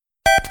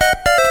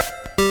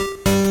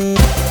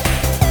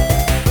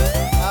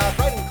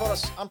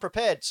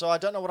unprepared, so I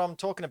don't know what I'm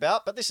talking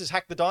about. But this is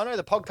Hack the Dino,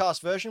 the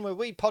podcast version where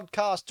we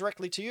podcast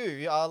directly to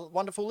you, our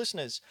wonderful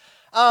listeners.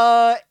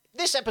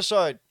 This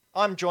episode,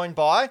 I'm joined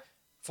by,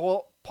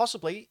 for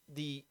possibly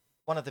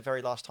one of the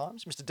very last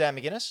times, Mr. Dan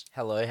McGuinness.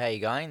 Hello, how you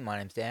going? My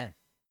name's Dan.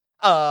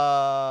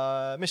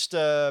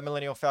 Mr.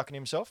 Millennial Falcon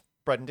himself,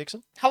 Braden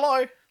Dixon.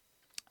 Hello.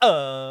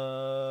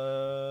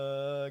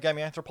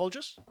 Gaming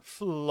anthropologist,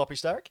 Floppy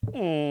Starrick.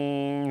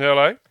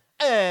 Hello.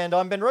 And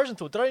I'm Ben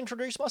Rosenthal. Did I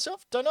introduce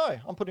myself? Don't know.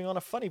 I'm putting on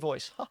a funny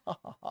voice.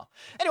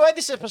 Anyway,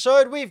 this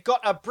episode, we've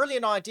got a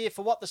brilliant idea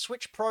for what the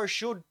Switch Pro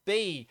should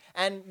be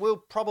and will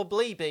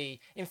probably be.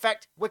 In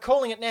fact, we're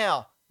calling it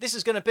now. This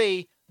is going to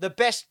be the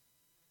best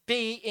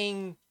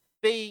being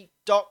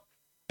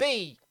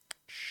B.B.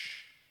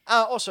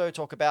 Also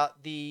talk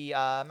about the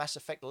Mass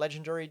Effect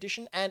Legendary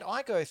Edition, and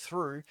I go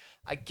through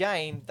a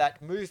game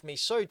that moved me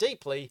so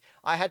deeply,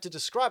 I had to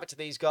describe it to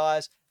these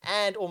guys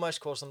and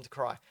almost cause them to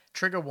cry.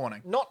 Trigger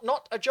warning.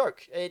 Not a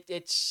joke.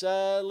 It's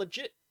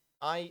legit.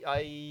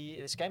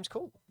 This game's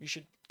cool. You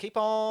should keep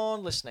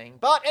on listening.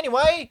 But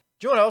anyway,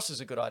 do you know what else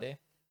is a good idea?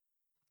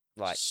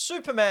 Like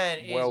Superman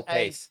is world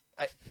peace.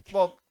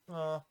 Well,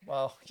 yeah,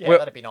 Well-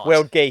 that'd be nice.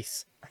 World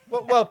geese.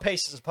 Well,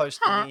 peace as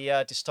opposed to the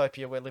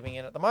dystopia we're living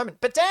in at the moment.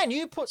 But Dan,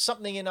 you put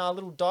something in our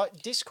little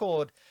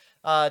Discord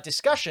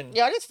discussion.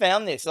 Yeah, I just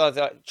found this. I was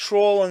like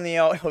trawling the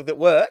old at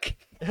work.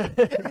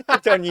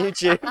 It's on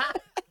YouTube.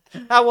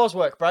 How was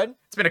work, Braden?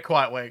 It's been a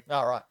quiet week.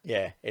 All right.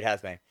 Yeah, it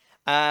has been.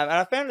 And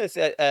I found this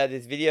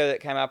this video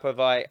that came up of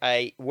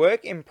a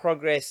work in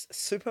progress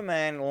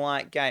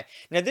Superman-like game.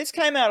 Now, this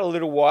came out a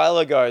little while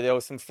ago. There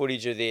was some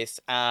footage of this,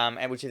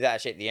 and which is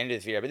actually at the end of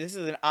this video. But this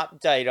is an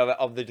update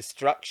of the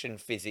destruction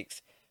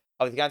physics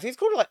of the game. I think it's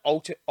called like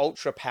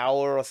Ultra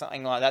Power or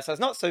something like that. So it's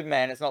not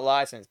Superman. It's not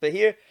licensed. But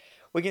here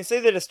we can see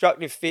the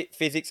destructive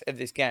physics of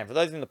this game. For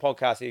those in the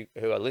podcast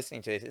who are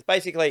listening to this, it's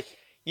basically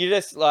you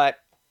just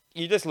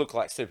look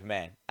like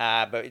Superman,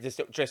 but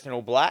just dressed in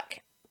all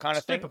black. Kind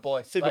of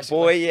Superboy, thing. basically.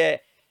 Superboy, yeah.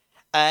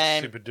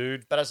 And Super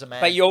dude. But as a man.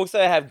 but you also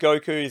have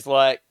Goku's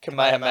like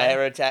Kamehameha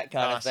Kamehameha. attack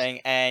kind of Nice.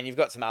 thing, and you've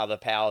got some other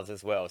powers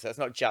as well. So it's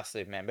not just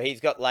Superman, but he's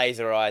got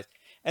laser eyes.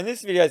 And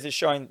this video is just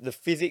showing the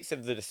physics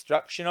of the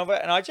destruction of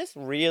it, and I just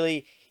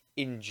really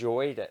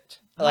enjoyed it.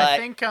 I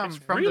think it's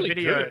from really the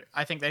video, good.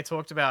 I think they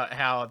talked about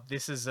how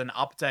this is an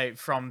update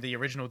from the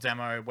original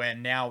demo where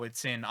now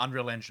it's in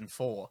Unreal Engine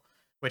 4,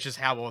 which is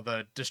how all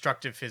the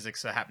destructive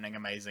physics are happening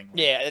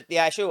amazingly. Yeah, the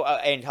actual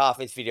end half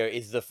of this video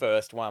is the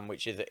first one,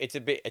 which is it's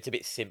a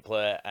bit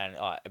simpler and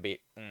a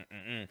bit.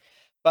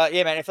 But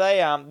yeah, man, if they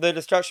the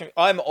destruction,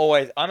 I'm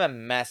a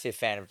massive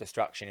fan of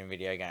destruction in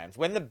video games.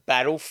 When the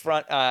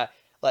Battlefront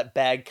like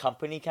Bad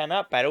Company came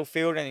out,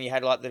 Battlefield, and you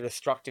had like the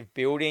destructive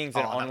buildings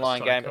and Oh, that was online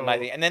so game, cool.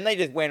 amazing. And then they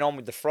just went on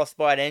with the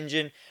Frostbite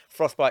engine,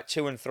 Frostbite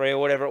 2 and 3 or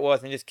whatever it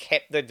was, and just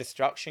kept the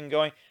destruction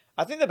going.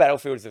 I think the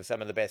Battlefields are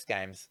some of the best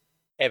games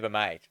ever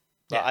made.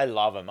 Like, Yeah. I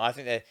love them. I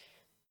think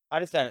I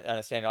just don't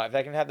understand. Like, if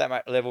they can have that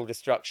much level of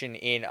destruction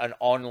in an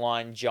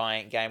online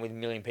giant game with a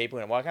million people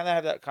in it, why can't they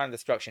have that kind of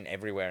destruction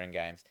everywhere in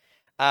games?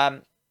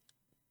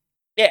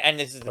 Yeah, and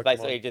this is Pokemon.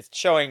 basically just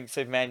showing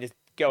Superman just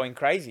going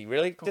crazy,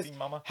 really. Cookie Just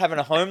Mama. having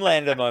a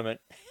Homelander moment.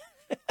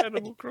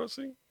 Animal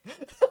Crossing.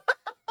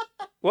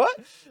 What?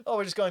 Oh,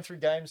 we're just going through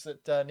games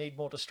that need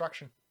more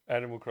destruction.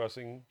 Animal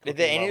Crossing. Is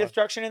there any Cookie Mama.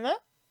 destruction in that?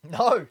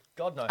 No,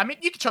 God no. I mean,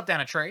 you could chop down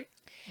a tree.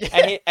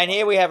 And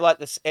here we have like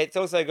this. It's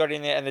also got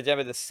in there and the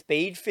demo the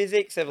speed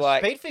physics of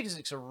like Speed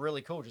physics are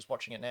really cool. Just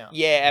watching it now.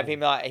 yeah, of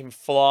him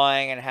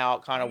flying and how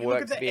it kind of You look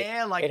works. at a the bit.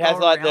 air, like, it has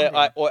go like the around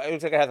like, or it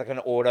looks like it has like an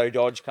auto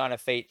dodge kind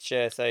of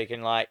feature, so you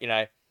can like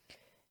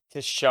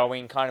just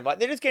showing kind of like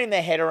they're just getting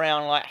their head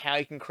around like how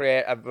you can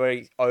create a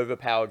very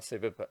overpowered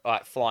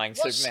flying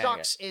What Superman.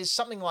 sucks is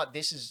something like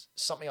this is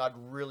something I'd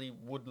really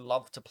would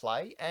love to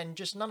play, and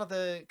just none of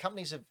the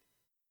companies have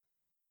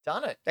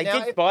done it. They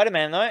Now, did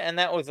Spider-Man though, and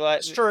that was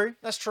like That's true.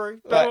 That's true.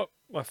 You know But what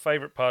my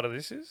favourite part of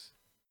this is?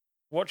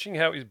 Watching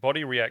how his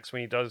body reacts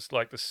when he does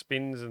like the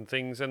spins and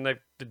things, and the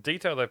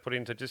detail they put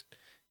into just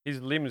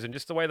his limbs and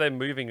just the way they're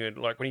moving it,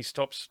 like when he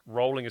stops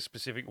rolling a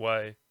specific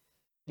way.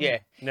 yeah.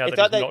 Now It's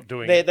that like he's not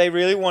doing they it. they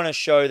really want to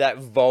show that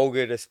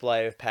vulgar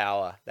display of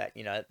power that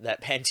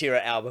that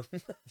Pantera album.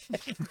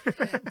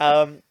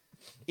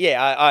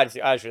 Yeah, I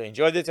just really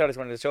enjoyed this. I just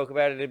wanted to talk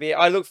about it a bit.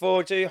 I look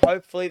forward to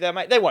hopefully they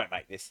won't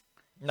make this.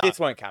 no. This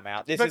won't come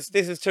out. This But-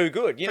 is too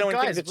good. You know But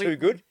when guys, things are too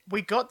good?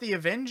 We got the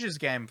Avengers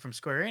game from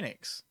Square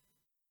Enix.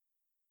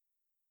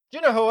 Do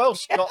you know who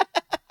else got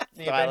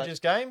the Silent. Avengers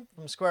game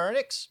from Square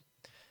Enix?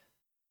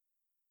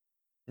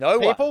 No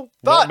one. People.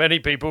 Not But many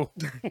people.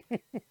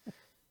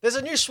 there's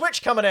a new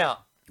Switch coming out.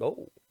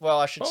 Oh. Well,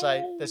 I should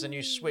say there's a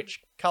new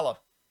Switch color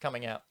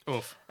coming out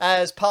Oof.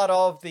 as part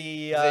of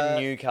the. Is it a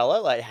new colour?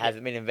 Like it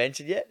hasn't been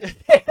invented yet?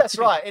 Yeah, that's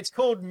right. It's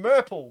called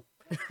Merple.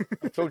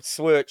 It's called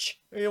Swirch.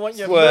 You want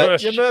your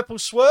Swirch. your Merple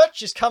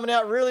Swirch is coming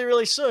out really,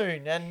 really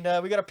soon,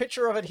 and we got a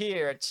picture of it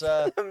here. It's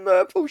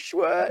Merple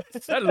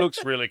Schwartz. That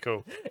looks really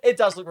cool. it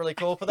does look really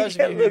cool. For those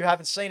Yeah, of you who look.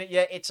 haven't seen it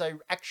yet, it's a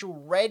actual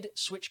red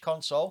Switch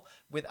console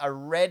with a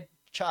red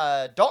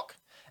dock,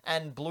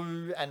 and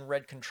blue and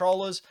red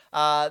controllers.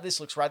 This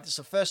looks right. This is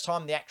the first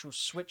time the actual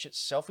Switch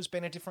itself has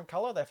been a different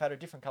color. They've had a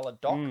different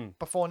colored dock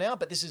before now,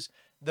 but this is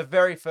the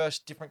very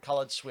first different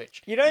colored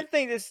Switch. You don't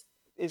think this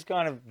is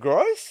kind of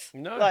gross?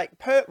 No. Like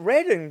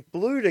red and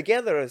blue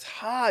together is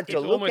hard to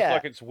It's look almost at.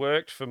 like it's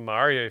worked for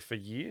Mario for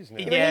years now. I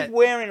mean, Yeah. he's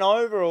wearing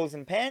overalls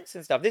and pants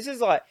and stuff. This is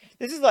like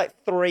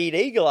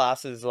 3D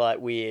glasses, like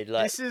weird.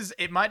 Like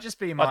It might just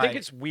be my. I think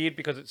it's weird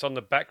because it's on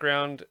the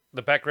background.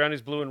 The background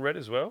is blue and red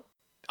as well.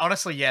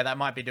 Honestly, yeah, that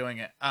might be doing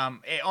it.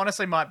 It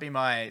honestly might be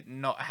my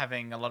not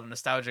having a lot of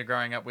nostalgia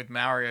growing up with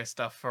Mario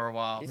stuff for a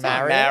while. Is that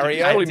Mario?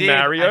 Mario? Call him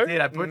Mario? I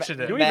did. I butchered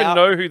Do you it. even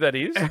know who that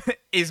is?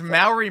 Is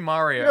Maori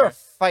Mario? You're a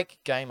fake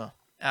gamer.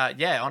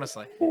 Yeah,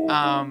 honestly.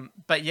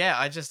 But yeah,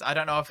 I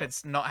don't know if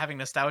it's not having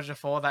nostalgia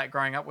for that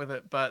growing up with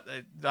it, but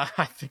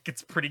I think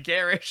it's pretty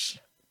garish.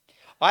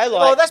 I like.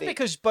 Well, that's the-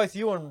 because both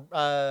you and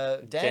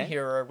Dan Dan?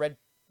 here are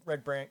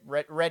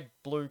red,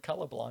 blue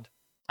colorblind.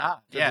 Ah,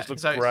 It yeah. just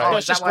looks So, grey. oh, Oh, is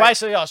it's that just why- grey,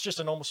 so yeah, it's just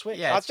a normal Switch.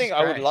 Yeah, I it's think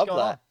just I would great. love What's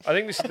going that. I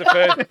think this is the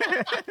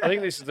first. I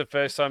think this is the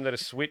first time that a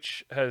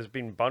Switch has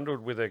been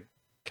bundled with a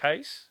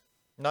case.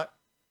 No.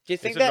 Do you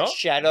think it that not?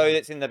 shadow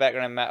that's in the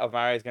background of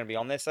Mario is going to be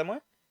on there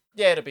somewhere?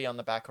 Yeah, it'll be on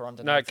the back or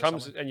underneath. No, it or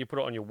comes something. and you put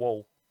it on your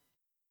wall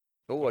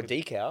Oh, a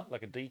decal.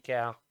 like a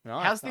decal.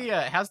 Nice.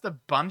 How's the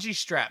bungee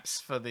straps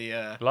for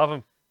the Love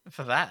them.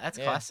 for that? That's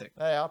Yeah, classic.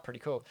 They are pretty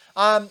cool.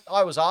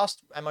 I was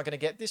asked, am I going to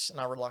get this? And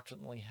I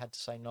reluctantly had to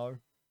say no.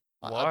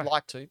 Why? I'd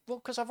like to. Well,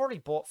 because I've already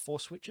bought 4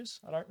 Switches.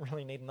 I don't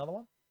really need another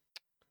one.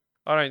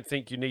 I don't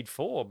think you need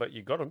 4, but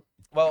you got them.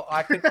 Well,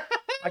 I could.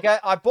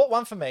 I bought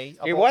one for me.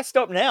 I Yeah, bought why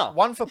stop now?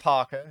 one for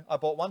Parker. I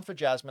bought one for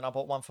Jasmine. I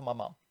bought one for my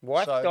mum.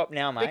 Why So- stop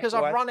now, mate? Because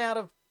Why- I've run out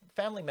of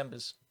family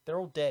members. They're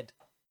all dead.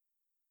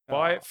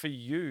 Buy Oh. it for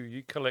you.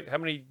 You collect. How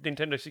many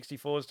Nintendo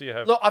 64s do you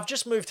have? Look, I've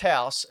just moved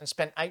house and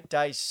spent 8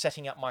 days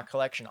setting up my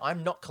collection.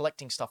 I'm not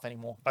collecting stuff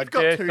anymore. I You've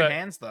got dare two say-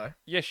 hands though.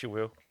 Yes, you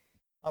will.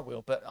 I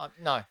will, but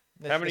no.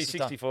 How many this is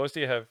done. 64s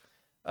do you have?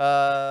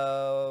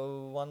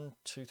 1,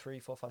 2, 3,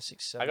 4, 5,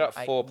 6, 7. I got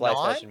 8, 4 9.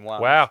 PlayStation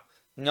 1. Wow,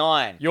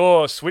 9.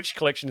 your Switch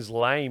collection is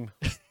lame.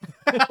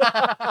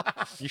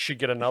 You should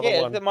get another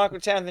Yeah, one. the Michael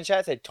Townsend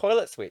chat said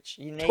toilet switch.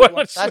 You need Toilet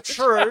one. That's Switch.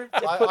 true.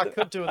 I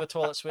could do with a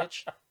toilet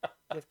switch.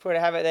 Just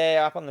have it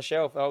there up on the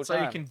shelf the whole So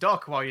time. you can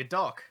dock while you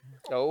dock.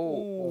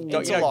 Oh, Ooh,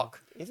 dock-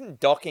 interlock. Isn't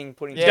docking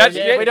putting? Yeah, That's-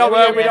 yeah, yeah, we don't,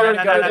 well, we we don't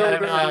don't go go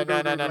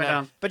there. there.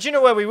 No. But you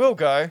know where we will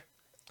go?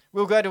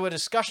 We'll go to a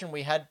discussion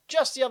we had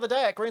just the other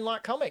day at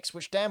Greenlight Comics,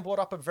 which Dan brought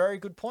up a very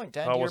good point.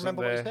 Dan, I do you wasn't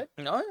remember what he there.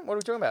 said? No, what are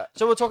we talking about?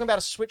 So we're talking about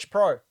a Switch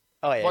Pro.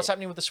 Oh yeah. What's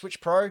happening with the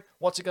Switch Pro?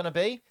 What's it going to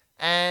be?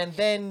 And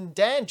then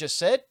Dan just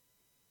said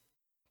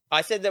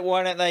I said that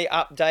why don't they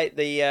update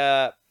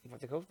the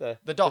what's it called the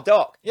the dock.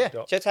 dock? Yeah.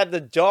 Dock. Just have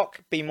the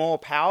dock be more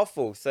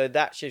powerful, so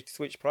that should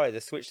Switch Pro. The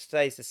Switch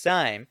stays the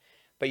same,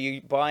 but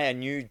you buy a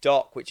new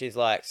dock which is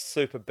like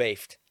super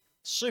beefed,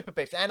 Super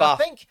beefed. And Buff.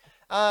 I think,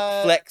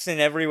 flexing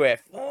everywhere.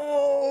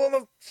 Oh,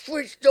 I'm a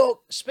Switch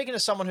dock. speaking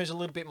of someone who's a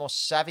little bit more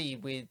savvy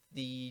with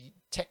the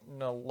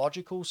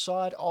technological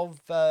side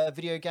of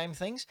video game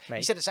things, he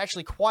Mate. said it's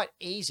actually quite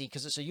easy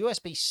because it's a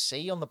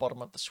USB-C on the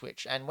bottom of the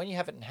Switch, and when you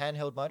have it in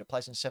handheld mode, it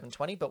plays in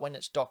 720, but when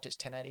it's docked, it's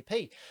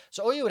 1080p.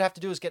 So all you would have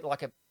to do is get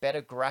like a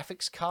better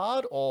graphics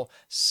card or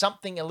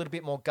something a little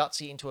bit more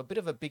gutsy into a bit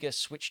of a bigger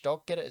Switch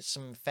dock, get it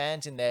some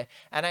fans in there,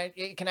 and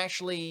it can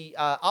actually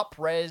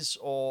up-res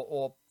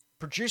or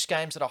produce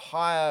games at a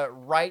higher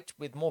rate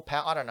with more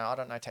power. I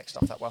don't know tech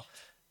stuff that well.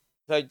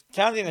 So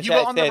Townsend in the You were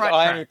chat on the says right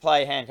I track. only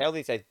play handheld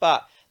these days,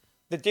 but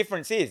the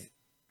difference is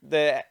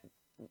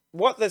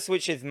what the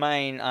Switch's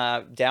main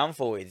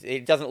downfall is.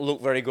 It doesn't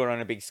look very good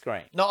on a big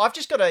screen. No, I've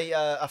just got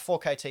a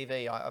 4K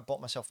TV. I bought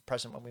myself a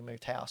present when we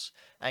moved house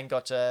and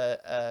got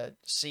a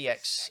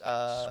CX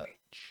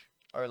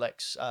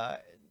OLEX.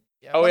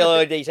 Yeah, one of the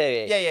OLED big-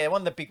 TV. Yeah,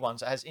 one of the big ones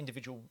that has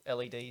individual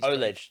LEDs.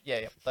 OLED.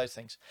 Yeah, those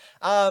things.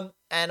 And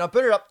I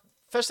booted up.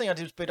 First thing I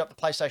did was boot up the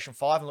PlayStation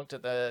 5 and looked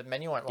at the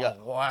menu and went, Yeah.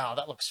 oh, wow,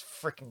 that looks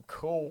freaking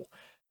cool.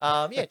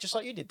 Yeah, just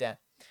like you did, Dan.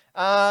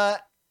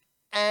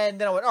 And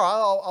then I went, all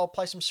right, I'll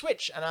play some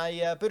Switch. And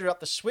I booted up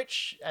the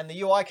Switch and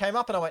the UI came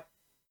up and I went,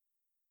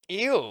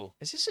 Ew.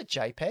 is this a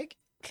JPEG?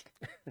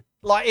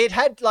 Like it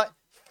had like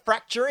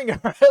fracturing,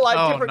 like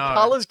Oh, different no.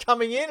 colors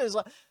coming in. It's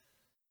like,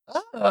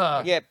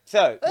 Yeah,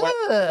 so so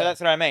Ugh. that's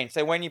what I mean.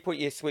 So when you put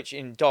your Switch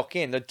in dock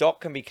in, the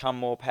dock can become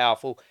more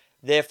powerful,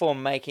 therefore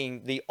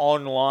making the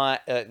online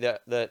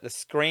the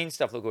screen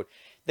stuff look good.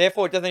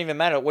 Therefore, it doesn't even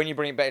matter when you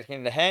bring it back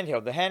into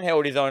handheld. The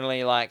handheld is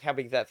only like how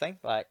big is that thing?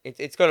 Like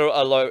it's got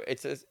a low.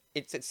 It's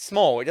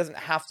small. It doesn't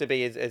have to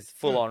be as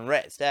full on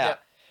rest out. Yeah.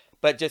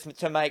 But just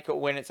to make it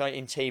when it's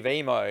in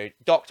TV mode,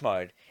 docked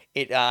mode,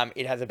 it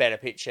has a better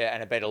picture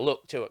and a better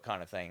look to it,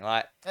 kind of thing.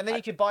 Like, and then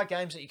you could buy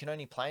games that you can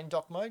only play in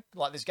dock mode.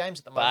 Like there's games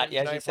at the moment but you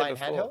can as only you play said in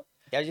before,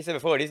 handheld. as you said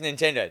before, it is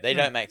Nintendo. They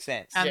don't make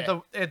sense. And Yeah.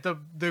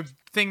 the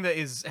thing that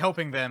is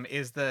helping them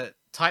is the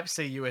Type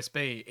C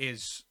USB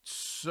is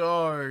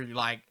so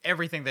like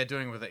everything they're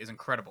doing with it is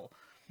incredible.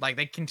 Like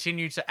they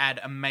continue to add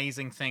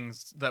amazing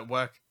things that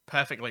work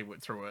perfectly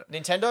through it.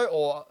 Nintendo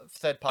or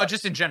third Oh, party?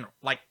 just in general,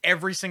 like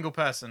every single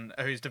person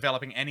who's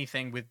developing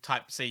anything with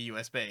Type C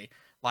USB,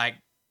 like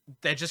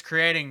they're just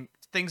creating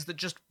things that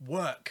just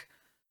work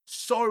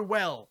so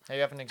well. Do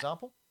you have an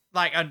example?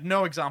 Like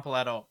no example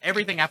at all.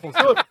 Everything Apple's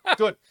Good,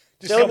 good.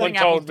 Just someone everything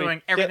Apple's told me.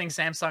 doing, everything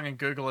Samsung and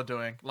Google are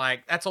doing,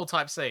 like that's all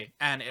Type C,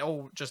 and it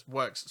all just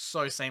works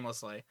so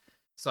seamlessly.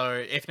 So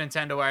if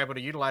Nintendo were able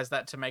to utilize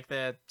that to make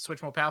their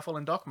Switch more powerful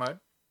in dock mode,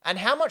 And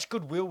how much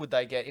goodwill would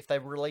they get if they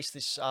released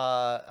this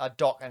a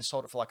dock and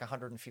sold it for like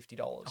 $150?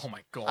 oh my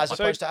god! As like,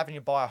 opposed to having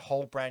to buy a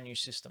whole brand new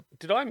system.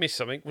 Did I miss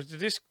something? Did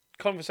this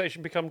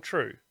conversation become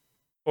true?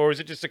 Or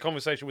is it just a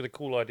conversation with a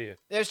cool idea?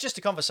 It was just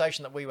a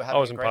conversation that we were having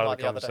wasn't at part Greenlight of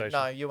the the other day.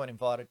 conversation. No, you weren't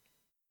invited.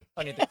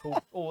 Only the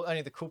cool,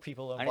 only the cool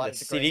people are Only invited the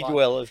to city Greenlight.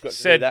 dwellers got to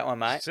do Said that one,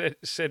 mate.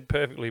 Said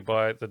perfectly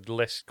by the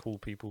less cool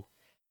people.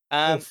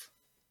 oof.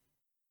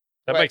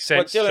 That What- makes sense.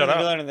 What Shut up.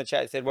 Dylan in the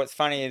chat said, what's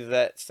funny is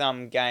that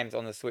some games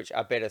on the Switch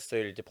are better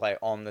suited to play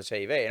on the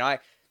TV. And I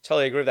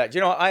totally agree with that. Do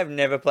you know what? I have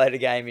never played a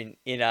game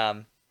in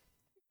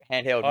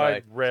handheld I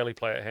mode. rarely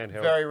play it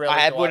handheld. Very rarely. I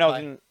had do when I was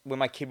play. when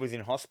my kid was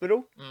in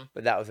hospital, Mm.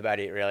 but that was about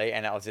it really.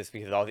 And that was just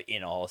because I was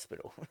in a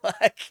hospital.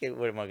 Like,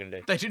 what am I going to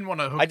do? They didn't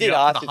want to hook I did you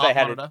up ask to if the they heart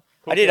had it. monitor.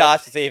 I did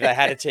ask to see if they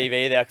had a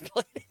TV there. I could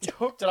play it.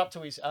 Hooked it up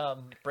to his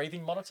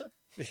breathing monitor.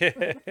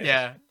 Yeah.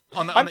 Yeah,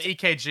 on I'm the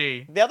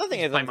EKG. The other thing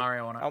you is, play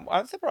Mario on it.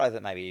 I'm surprised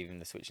that maybe even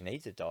the Switch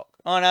needs a dock.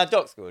 Oh no,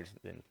 dock's good.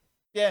 Then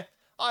Yeah,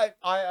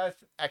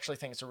 actually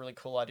think it's a really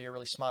cool idea,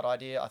 really smart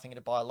idea. I think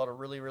it'd buy a lot of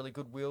really, really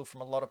goodwill from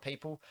a lot of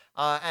people.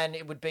 And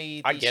it would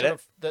be I the get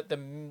sort it. of the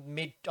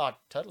mid. I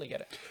totally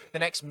get it. The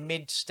next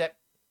mid step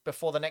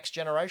before the next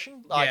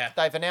generation. Like Yeah.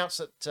 they've announced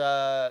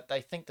that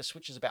they think the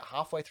Switch is about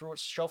halfway through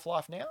its shelf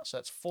life now, so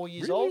it's 4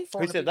 years old.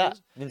 Who said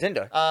that?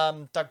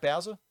 Nintendo. Doug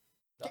Bowser.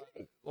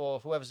 Or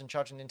whoever's in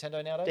charge of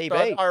Nintendo nowadays. DB.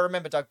 But I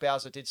remember Doug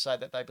Bowser did say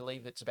that they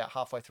believe it's about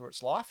halfway through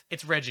its life.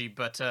 It's Reggie,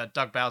 but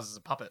Doug Bowser's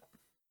a puppet.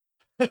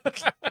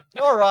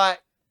 All right,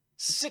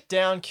 sit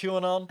down,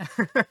 QAnon.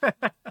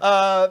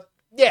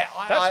 Yeah,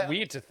 That's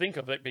weird to think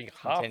of it being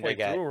halfway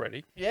Gate. through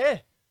already. Yeah.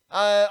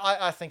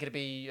 I think it'd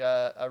be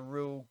a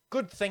real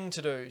good thing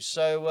to do.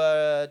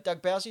 So,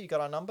 Doug Bowser, you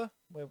got our number.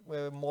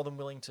 We're more than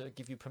willing to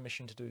give you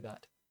permission to do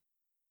that.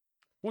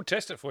 We'll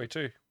test it for you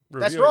too. Review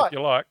That's it right. if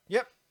you like.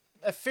 Yep.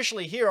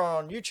 Officially here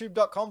on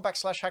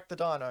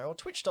youtube.com/hackthedino or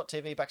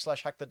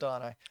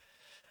twitch.tv/hackthedino.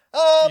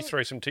 You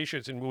throw some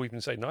t-shirts and we'll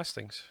even say nice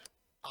things.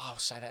 I'll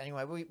say that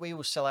anyway. We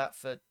will sell out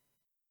for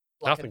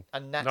Nothing.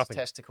 a gnat's Nothing.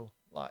 testicle.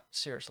 Like,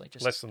 seriously,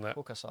 just Less than that.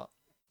 hook us up.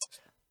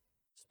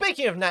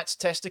 Speaking of gnat's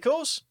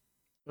testicles,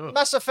 Ugh.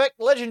 Mass Effect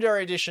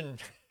Legendary Edition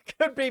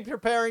could be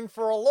preparing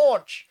for a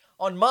launch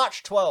on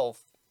March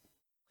 12th.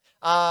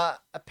 A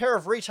pair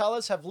of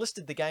retailers have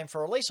listed the game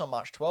for release on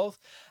March 12th,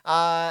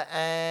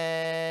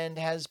 and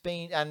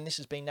this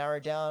has been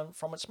narrowed down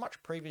from its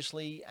much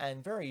previously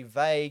and very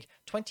vague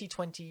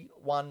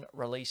 2021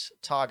 release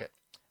target.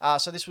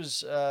 So this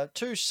was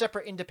two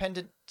separate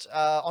independent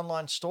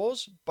online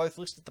stores, both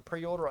listed the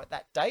pre-order at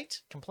that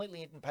date,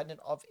 completely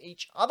independent of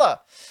each other.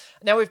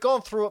 Now, we've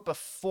gone through it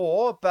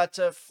before, but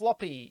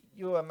Floppy,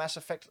 you're a Mass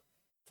Effect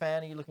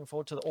fan. Are you looking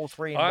forward to all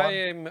three in I one?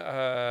 am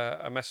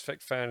a Mass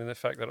Effect fan in the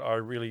fact that I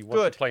really want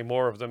Good. to play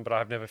more of them, but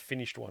I've never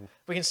finished one.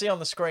 We can see on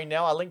the screen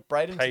now, I linked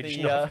Braden Page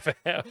to not the,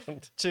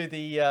 found.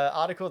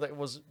 article that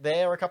was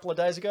there a couple of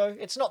days ago.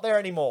 It's not there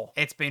anymore.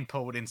 It's been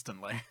pulled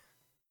instantly.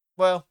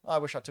 Well, I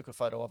wish I took a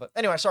photo of it.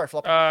 Anyway, sorry,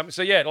 Floppy.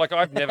 So yeah, like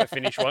I've never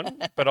finished one,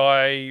 but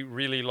I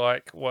really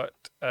like what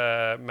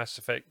Mass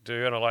Effect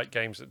do, and I like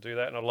games that do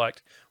that, and I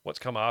liked what's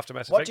come after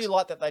Mass What Effect. do you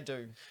like that they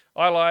do?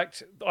 I like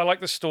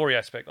the story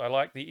aspect. I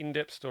like the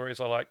in-depth stories.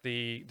 I like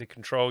the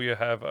control you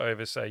have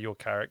over, say, your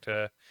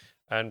character,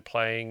 and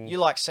playing. You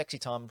like sexy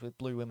times with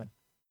blue women.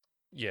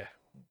 Yeah,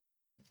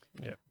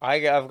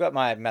 I've got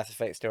my Mass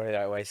Effect story that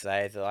I always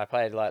say is that I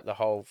played like the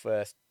whole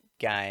first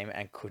game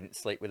and couldn't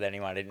sleep with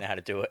anyone. I didn't know how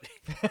to do it.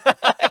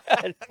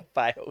 I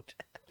failed.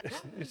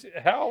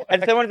 how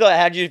And someone's like,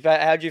 how'd you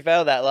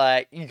fail that?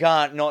 Like, you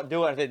can't not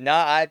do it. I said, no,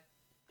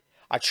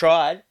 I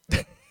tried.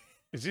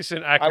 is this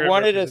an accurate?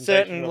 wanted a representation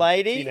certain of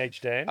lady.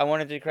 Teenage Dan. I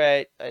wanted to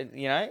create,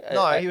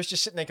 No, he was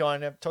just sitting there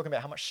going, talking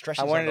about how much stress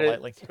I he's under wanted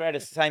lately. to create a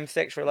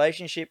same-sex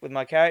relationship with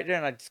my character,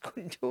 and I just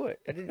couldn't do it.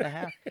 I didn't know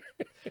how.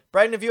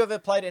 Braden, have you ever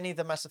played any of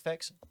the Mass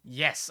Effects?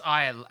 Yes,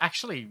 I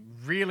actually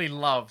really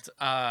loved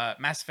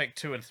Mass Effect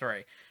 2 and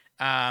 3.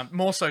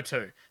 More so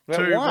 2. Well,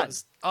 2 one.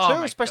 was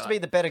Two was supposed to be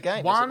the better game. is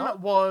it One not?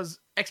 was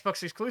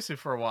Xbox exclusive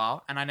for a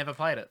while, and I never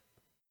played it.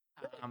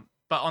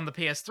 But on the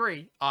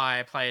PS3,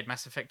 I played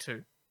Mass Effect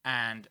 2,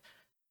 and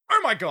oh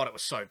my god, it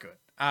was so good.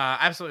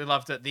 Absolutely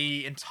loved it.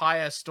 The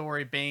entire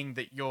story being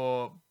that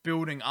you're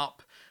building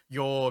up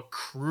your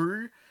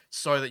crew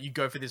so that you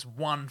go for this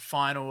one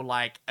final,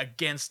 like,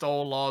 against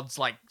all odds,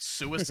 like,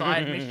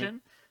 suicide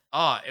mission.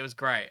 Oh, it was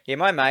great. Yeah,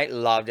 my mate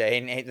loved it.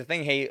 And the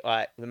thing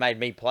that made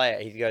me play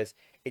it, he goes,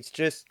 it's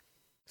just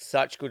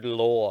such good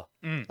lore.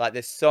 Mm. Like,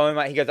 there's so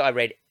much. He goes, I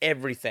read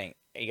everything.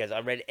 He goes, I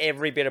read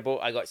every bit of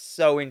book. I got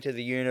so into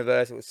the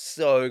universe. It was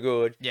so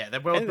good. Yeah,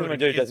 the world Anything I building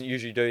do is doesn't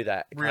usually do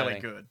that. kind of really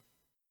thing. good.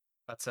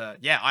 But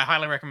yeah, I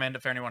highly recommend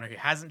it for anyone who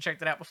hasn't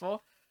checked it out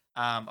before.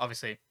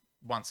 Obviously,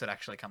 once it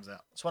actually comes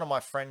out. It's one of my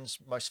friend's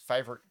most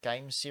favorite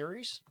game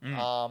series.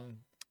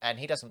 And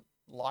he doesn't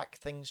like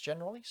things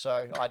generally,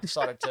 so I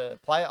decided to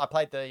play it. I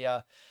played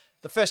the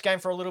first game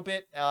for a little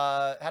bit,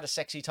 had a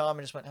sexy time,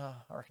 and just went, oh,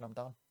 I reckon I'm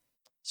done.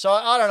 So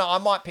I don't know. I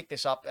might pick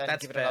this up and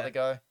That's give it fair. another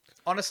go.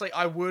 Honestly,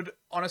 I would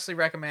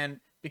recommend,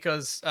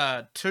 because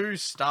 2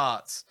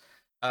 starts.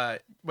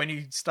 When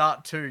you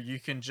start 2, you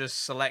can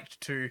just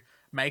select to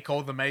make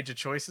all the major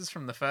choices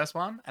from the first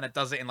one, and it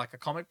does it in like a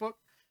comic book.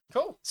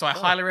 Cool. So I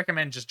Cool. highly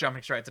recommend just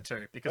jumping straight to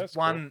 2, because That's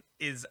cool. 1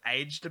 is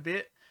aged a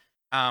bit,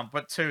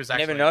 but 2 is You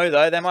actually. never know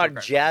though. They still might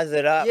great jazz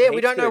it up. Yeah, we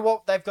heaps don't know good.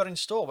 what they've got in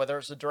store, whether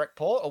it's a direct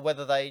port or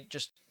whether they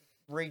just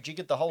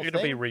rejiggered the whole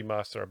It'll be thing.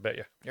 remaster, I bet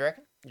you. You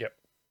reckon? Yep.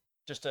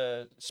 Just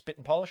a spit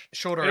and polish?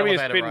 Shorter It'll be a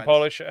elevator spit and rides.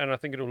 polish, and I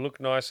think it'll look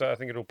nicer. I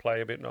think it'll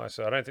play a bit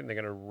nicer. I don't think they're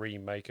going to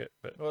remake it,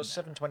 but Well,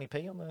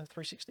 720p on the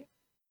 360? Or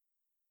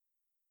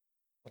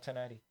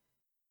 1080?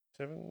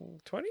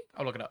 720.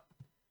 I'll look it up.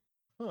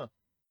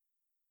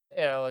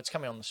 Yeah, well, it's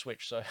coming on the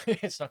Switch, so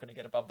it's not going to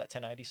get above that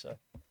 1080, so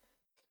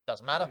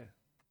doesn't matter.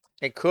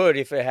 Yeah. It could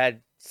if it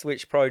had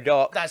Switch Pro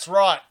dock. That's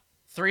right.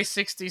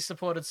 360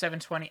 supported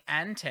 720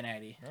 and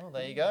 1080. Oh,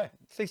 there you go.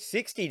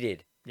 360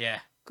 did. Yeah.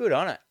 Good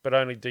on it. But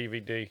only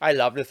DVD. I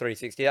loved the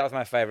 360. That was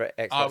my favorite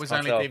Xbox Oh, it was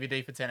console. only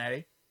DVD for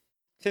 1080.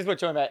 Since we're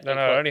talking about No, Xbox-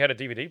 I only had a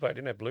DVD player. I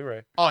didn't have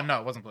Blu-ray. Oh no,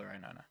 it wasn't Blu-ray.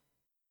 No.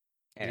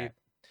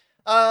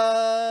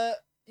 Yeah.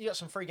 You got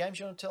some free games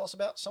you want to tell us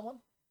about? Someone?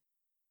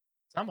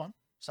 Someone.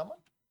 Someone?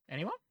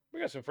 Anyone? We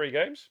got some free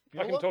games.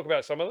 I can Bueller? talk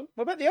about some of them.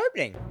 What about the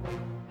opening?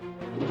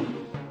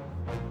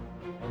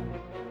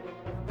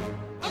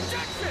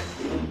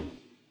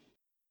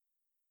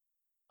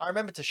 I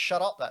remember to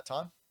shut up that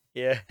time.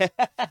 Yeah.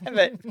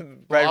 But Well,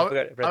 Brad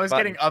forgot to press I was the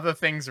getting button. other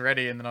things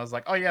ready, and then I was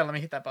like, oh yeah, let me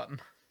hit that button.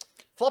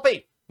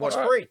 Floppy, what's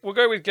All right, free? We'll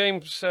go with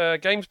Games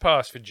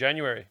Pass for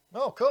January.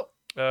 Oh, cool.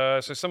 So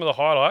some of the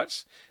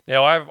highlights.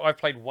 Now I've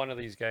played one of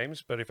these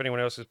games, but if anyone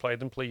else has played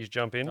them, please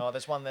jump in. Oh,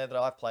 there's one there that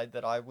I've played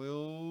that I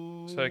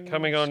will So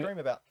coming on- stream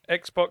about.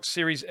 Xbox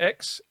Series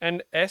X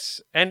and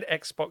S and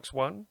Xbox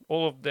One,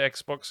 all of the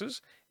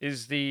Xboxes,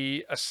 is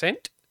the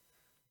Ascent,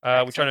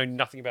 which I know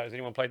nothing about. Has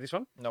anyone played this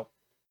one? Nope.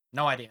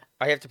 No idea.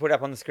 I have to put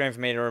up on the screen for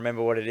me to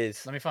remember what it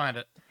is. Let me find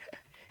it.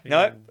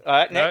 No. All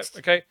right, No? next.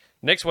 Okay.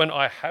 Next one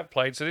I have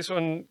played. So this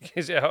one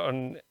is out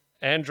on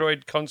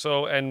Android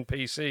console and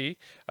PC,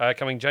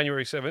 coming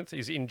January 7th,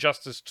 is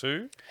Injustice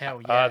 2.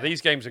 Hell yeah. These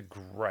games are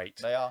great.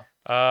 They are.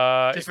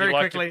 Just if you very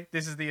like to- quickly,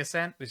 this is the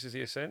Ascent. This is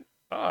the Ascent.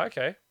 Oh,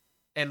 okay.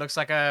 It looks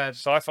like a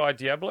Sci-fi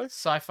Diablo.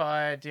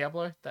 sci-fi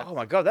Diablo. Oh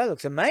my god, that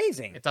looks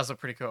amazing. It does look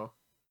pretty cool.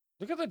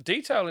 Look at the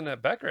detail in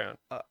that background.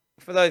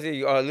 For those of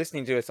you who are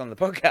listening to us on the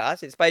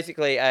podcast, it's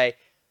basically a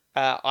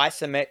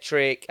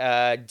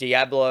isometric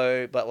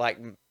Diablo, but like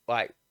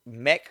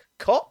mech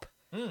cop,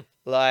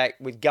 like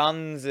with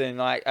guns and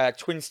like a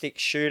twin stick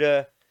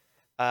shooter.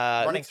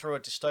 Running through a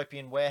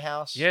dystopian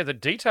warehouse. Yeah, the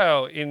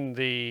detail in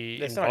the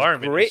There's so much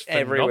environment grit is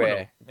phenomenal.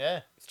 everywhere. Yeah.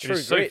 It's It true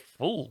is so grit.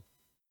 full.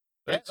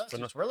 Yeah, That's that's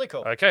pheno- it's really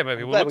cool. Okay,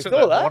 maybe I'm we'll glad look we at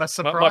saw that. that. What a Might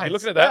surprise. Might be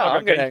looking at that. Yeah, I've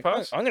I'm got Game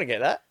Pass. gonna get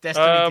that.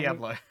 Destiny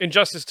Diablo.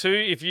 Injustice 2,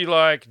 if you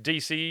like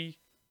DC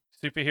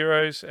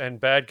superheroes and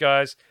bad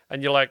guys,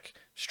 and you like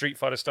Street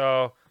Fighter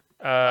style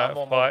More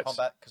Mortal fights,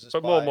 Kombat, 'cause it's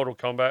but more by- Mortal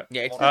Kombat.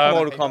 Yeah, it's Mortal just Kombat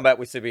Mortal people. Kombat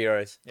with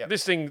superheroes.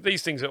 Yep.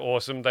 These things are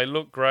awesome. They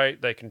look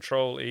great. They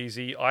control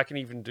easy. I can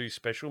even do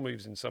special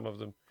moves in some of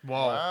them.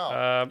 Whoa.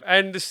 Wow.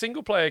 And the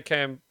single player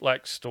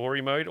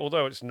story mode,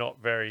 although it's not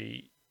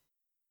very,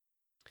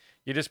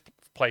 you just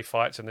play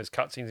fights and there's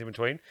cutscenes in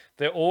between.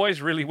 They're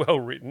always really well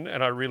written,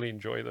 and I really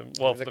enjoy them.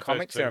 Well, the the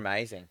comics first two. are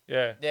amazing.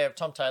 Yeah. Yeah,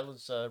 Tom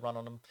Taylor's run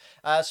on them.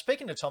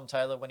 Speaking of Tom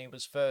Taylor, when he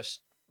was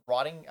first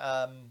writing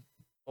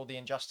all the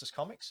Injustice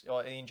comics,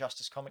 or the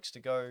Injustice comics to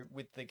go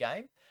with the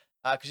game,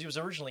 because he was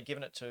originally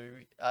given it to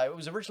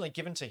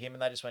him,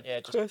 and they just went, yeah,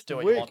 just do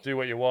what you want. Do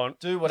what you want.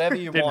 Do whatever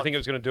you Didn't want. think it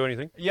was going to do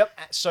anything. Yep.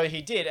 So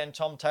he did, and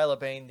Tom Taylor,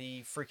 being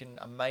the freaking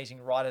amazing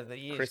writer that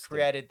he is, Kristen.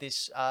 created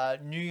this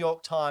New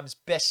York Times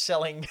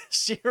best-selling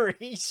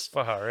series.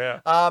 Far, yeah.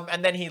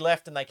 And then he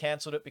left, and they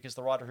cancelled it because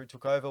the writer who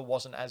took over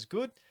wasn't as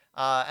good.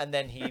 And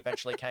then he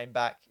eventually came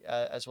back,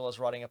 as well as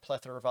writing a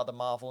plethora of other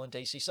Marvel and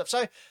DC stuff.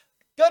 So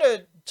go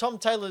to Tom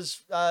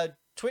Taylor's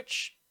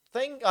Twitch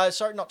thing.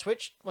 Sorry, not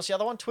Twitch. What's the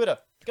other one? Twitter.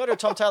 Go to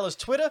Tom Taylor's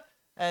Twitter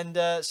and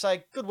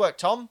say, "Good work,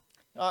 Tom.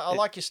 I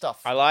like your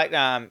stuff." I like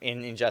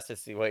in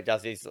Injustice where it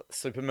does these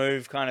super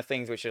move kind of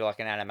things, which are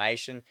like an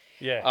animation.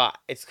 Yeah.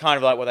 It's kind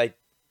of like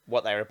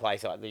what they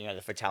replace like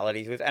the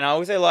fatalities with, and I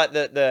also like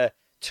that the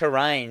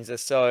terrains are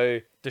so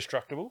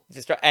Destructible.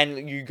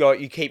 and you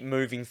keep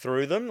moving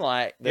through them.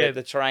 Like the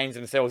terrains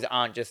themselves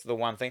aren't just the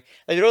one thing.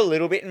 They did it a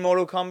little bit in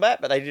Mortal Kombat,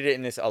 but they did it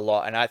in this a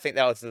lot, and I think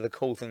that was the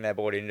cool thing they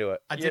brought into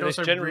it. I Yeah, did there's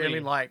also generally- really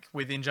like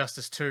with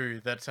Injustice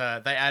 2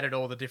 that they added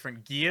all the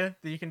different gear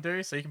that you can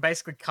do, so you can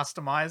basically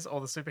customize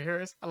all the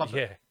superheroes. I love it.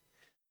 Yeah.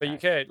 But you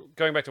can,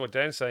 going back to what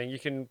Dan's saying, you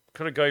can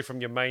kind of go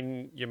from your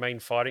main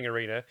fighting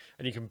arena,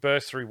 and you can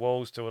burst through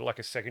walls to like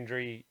a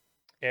secondary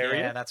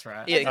area. Yeah, that's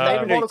right. Yeah, They you made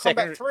can do Mortal Kombat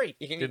secondary- 3.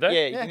 You can, Did they?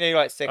 Yeah, you Yeah. can do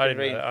like I secondary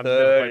didn't know that. and I've never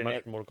third. played And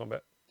much Mortal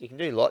Kombat. you can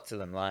do lots of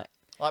them. Like,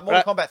 Like But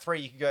Mortal Kombat 3,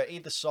 you can go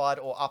either side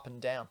or up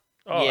and down.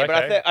 Oh, yeah, okay.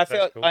 but I That's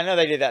feel cool. I know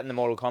they did that in the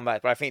Mortal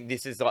Kombat, but I think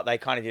this is like they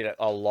kind of did it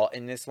a lot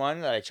in this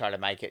one. They try to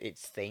make it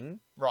its thing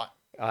Right.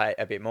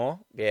 a bit more.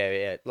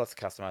 Yeah, lots of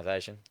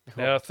customization.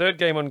 Now, third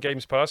game on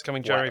Games Pass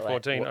coming January What,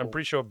 14. what- I'm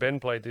pretty sure Ben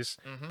played this.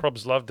 Mhm.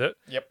 Probs loved it.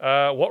 Yep.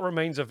 What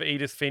Remains of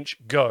Edith Finch?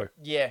 Go.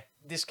 Yeah,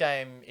 this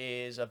game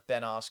is a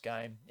Ben Arse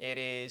game. It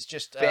is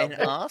just Ben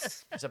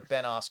Ass. It's a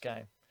Ben Arse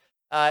game.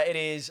 It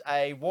is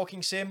a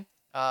walking sim.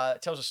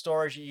 It tells a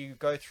story as you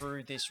go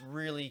through this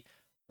really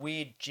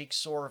weird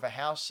jigsaw of a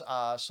house,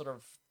 sort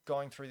of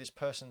going through this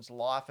person's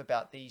life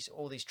about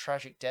all these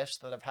tragic deaths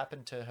that have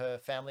happened to her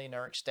family and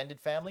her extended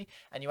family,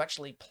 and you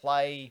actually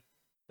play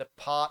the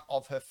part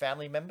of her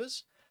family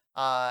members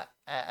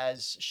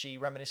as she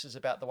reminisces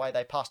about the way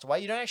they passed away.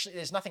 You don't actually,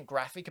 there's nothing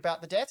graphic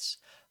about the deaths.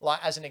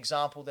 Like, as an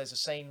example, there's a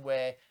scene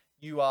where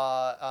you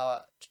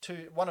are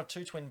one of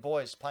two twin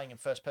boys playing in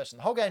first person.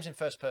 The whole game's in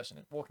first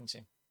person, walking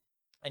sim.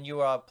 And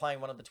you are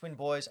playing one of the twin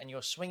boys, and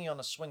you're swinging on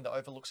a swing that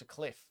overlooks a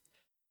cliff.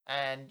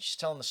 And she's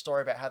telling the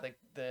story about how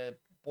the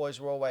boys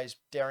were always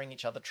daring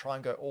each other to try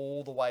and go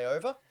all the way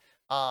over.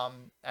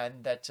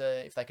 And that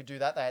if they could do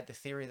that, they had the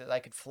theory that they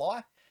could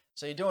fly.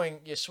 So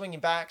you're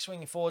swinging back,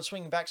 swinging forward,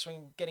 swinging back,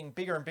 getting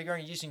bigger and bigger,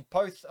 and you're using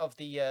both of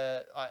the,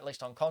 at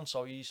least on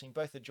console, you're using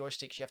both the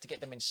joysticks. You have to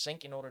get them in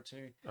sync in order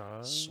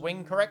to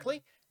swing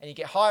correctly, and you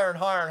get higher and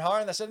higher and higher.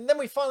 And they said, and then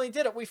we finally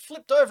did it. We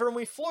flipped over and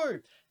we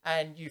flew.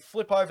 And you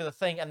flip over the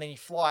thing, and then you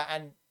fly,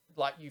 and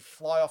like you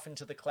fly off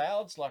into the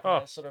clouds, like in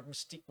a sort of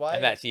mystic way.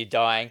 And that's you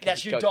dying. 'cause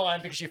That's you you got-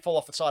 dying because you fall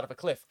off the side of a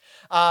cliff.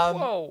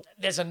 Whoa.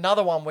 There's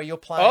another one where you're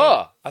playing.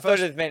 Oh, I thought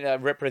first- it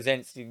meant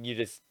represents you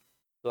just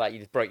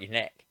broke your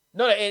neck.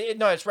 No,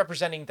 no, it's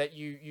representing that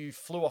you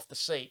flew off the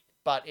seat,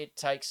 but it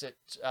takes it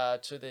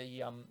to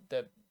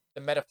the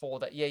metaphor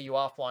that you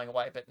are flying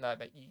away, but no,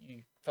 that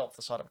you fell off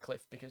the side of a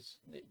cliff because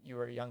you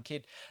were a young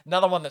kid.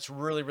 Another one that's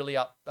really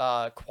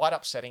quite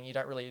upsetting. You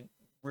don't really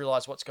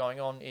realize what's going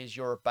on. Is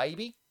you're a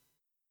baby,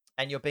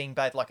 and you're being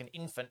bathed like an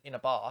infant in a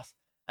bath,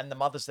 and the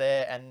mother's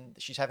there, and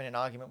she's having an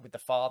argument with the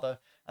father,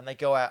 and they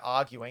go out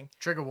arguing.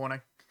 Trigger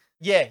warning.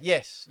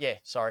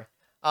 Sorry.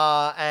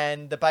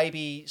 And the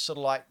baby sort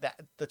of like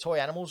the toy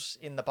animals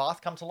in the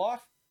bath come to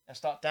life and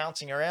start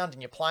dancing around,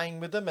 and you're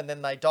playing with them, and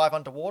then they dive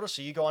underwater,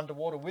 so you go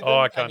underwater with them,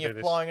 I can't and you're do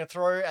this. flying it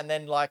through, and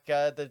then like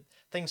the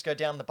things go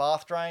down the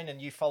bath drain,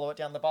 and you follow it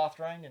down the bath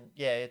drain, and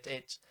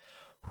it's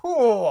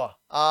whew,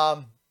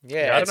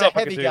 Yeah, I it's don't know a if I could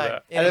heavy do game.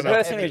 that. It and is the a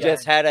person heavy who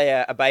just game.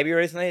 had a baby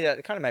recently,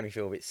 that kind of made me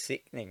feel a bit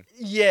sickening.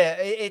 Yeah,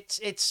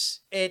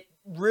 it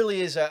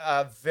really is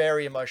a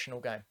very emotional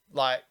game.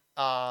 Like,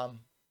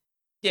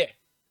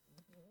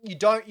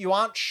 you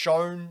aren't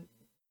shown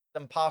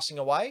them passing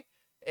away.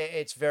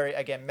 It's very,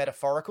 again,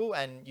 metaphorical,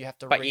 and you have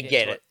to But read you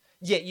get into it.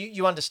 Yeah,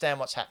 you understand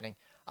what's happening.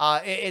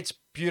 It's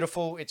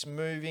beautiful. It's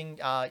moving.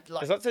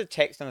 There's lots of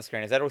text on the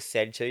screen. Is that all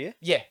said to you?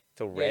 Yeah,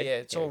 It's all red. yeah,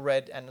 it's all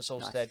red and it's all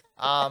Nice. said.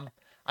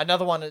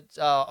 Another one. It's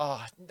no,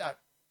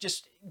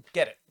 just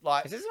get it.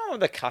 Like, Is this the one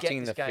with the get cutting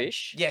this the game.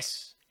 fish?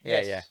 Yes.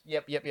 Yeah,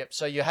 Yes. Yep.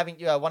 So you're having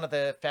one of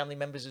the family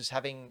members is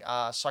having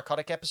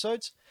psychotic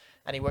episodes,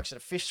 and he works at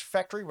a fish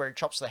factory where he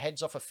chops the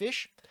heads off a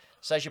fish.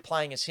 So as you're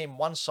playing as him,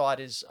 one side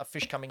is a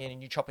fish coming in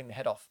and you chopping the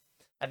head off,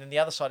 and then the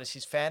other side is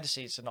his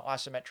fantasy. It's an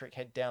isometric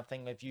head down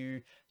thing of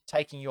you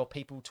taking your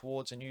people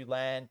towards a new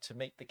land to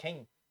meet the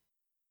king,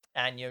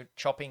 and you're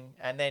chopping,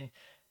 and then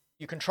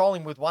you're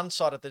controlling with one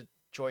side of the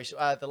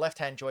the left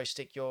hand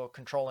joystick. You're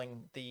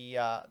controlling the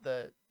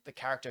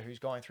character who's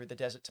going through the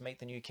desert to meet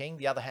the new king.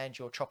 The other hand,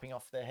 you're chopping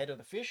off the head of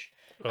the fish,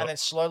 Oh. and then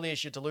slowly,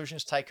 as your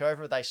delusions take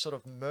over, they sort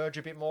of merge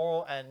a bit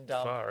more. And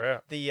Far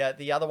out.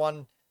 the other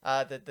one,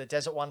 the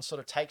desert one, sort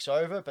of takes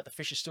over, but the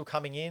fish is still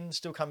coming in,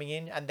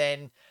 and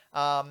then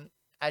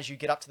as you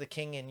get up to the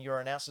king and you're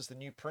announced as the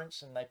new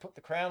prince, and they put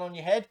the crown on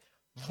your head,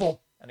 boom,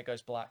 and it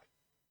goes black.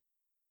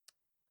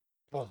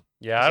 Boom.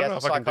 Yeah, I He don't know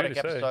has if a I can do psychotic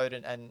this. episode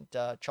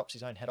and chops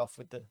his own head off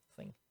with the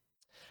thing.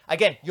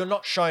 Again, you're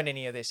not shown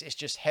any of this. It's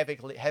just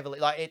heavily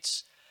like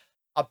it's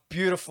a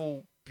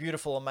beautiful,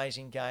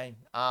 amazing game.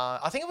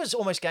 I think it was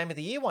almost game of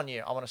the year one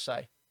year. I want to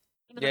say.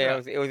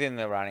 Yeah, it was in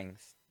the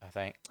runnings, I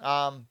think.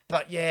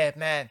 But yeah,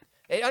 man,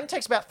 it only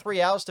takes about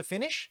 3 hours to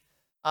finish.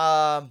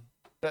 But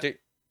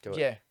Do it.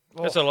 yeah,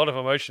 That's a lot of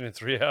emotion in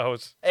 3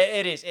 hours.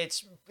 it is.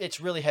 It's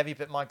really heavy,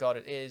 but my God,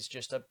 it is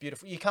just a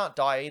beautiful. You can't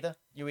die either.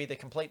 You either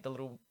complete the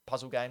little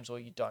puzzle games or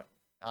you don't,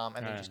 and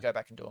then just go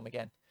back and do them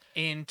again.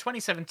 In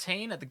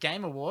 2017, at the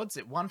Game Awards,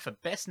 it won for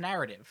Best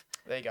Narrative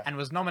There you go. and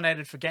was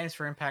nominated for Games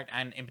for Impact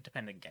and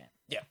Independent Game.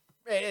 Yeah,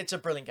 it's a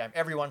brilliant game.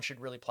 Everyone should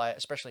really play it,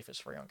 especially if it's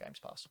free on Games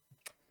Pass.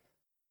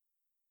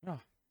 Oh.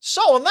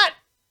 So on that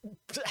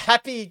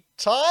happy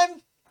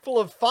time, full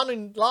of fun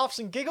and laughs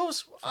and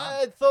giggles,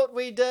 I thought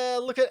we'd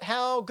look at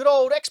how good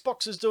old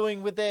Xbox is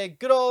doing with their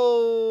good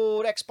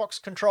old Xbox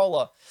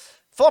controller.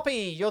 Floppy,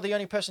 you're the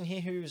only person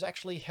here who's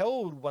actually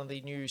held one of the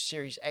new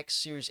Series X,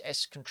 Series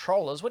S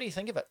controllers. What do you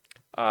think of it?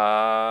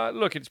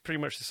 Look, it's pretty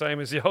much the same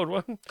as the old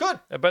one, Good.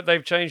 but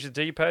they've changed the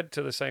D-pad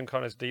to the same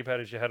kind of D-pad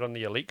as you had on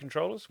the Elite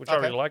controllers, which I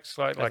Okay. really like. It's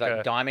like, Those, like a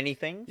like diamondy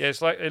things. yeah,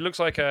 it's like it looks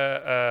like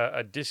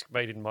a disc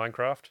made in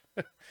Minecraft.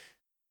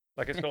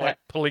 Like it's got like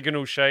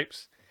polygonal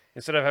shapes.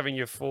 Instead of having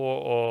your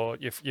four or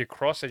your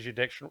cross as your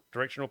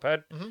directional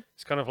pad, Mhm.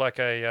 it's kind of like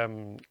a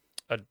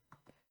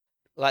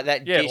Like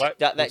that Yeah, dish, like-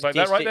 that looks like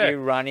dish that right that there. you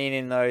run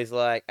in those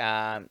like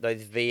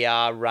those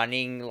VR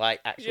running like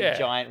actual Yeah.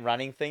 giant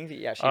running things that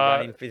you actually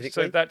run in so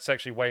physically. that's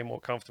actually way more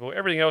comfortable.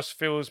 Everything else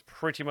feels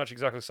pretty much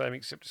exactly the same,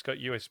 except it's got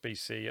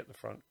USB-C at the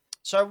front.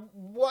 So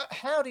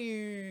how do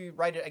you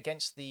rate it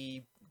against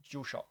the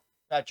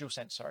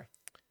DualSense, sorry.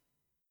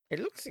 It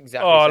looks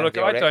exactly. Oh, the same look,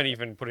 as the I old don't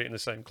even put it in the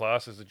same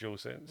class as the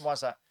DualSense.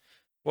 Why's that?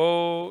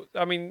 Well,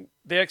 I mean,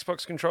 the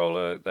Xbox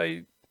controller,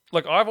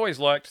 I've always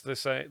liked the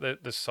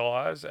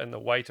size and the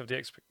weight of the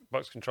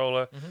Xbox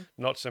controller, Mhm.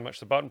 not so much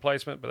the button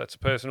placement, but that's a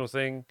personal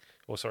thing,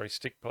 or sorry,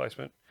 stick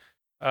placement.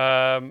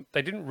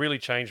 They didn't really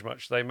change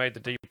much. They made the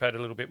D-pad a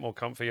little bit more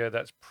comfier.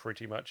 That's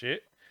pretty much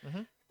it.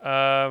 Mhm.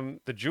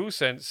 The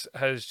DualSense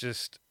has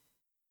just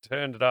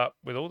turned it up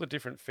with all the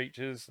different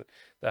features,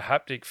 the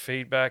haptic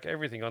feedback,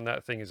 everything on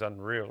that thing is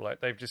unreal. Like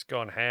they've just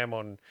gone ham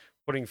on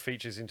putting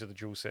features into the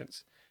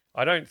DualSense.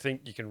 I don't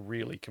think you can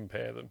really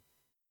compare them.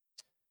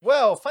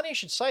 Well, funny you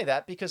should say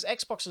that because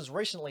Xbox has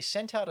recently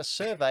sent out a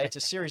survey to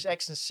Series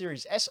X and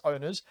Series S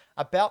owners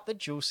about the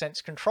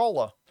DualSense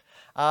controller.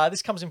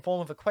 This comes in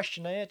form of a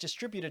questionnaire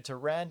distributed to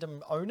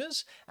random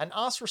owners and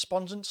asks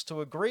respondents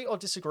to agree or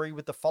disagree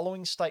with the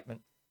following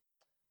statement.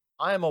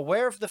 I am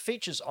aware of the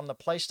features on the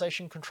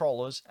PlayStation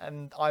controllers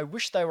and I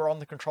wish they were on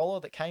the controller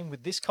that came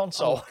with this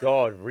console. Oh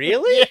God,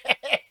 really?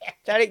 Yeah.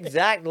 That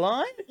exact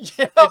line?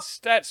 Yeah,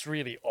 That's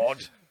really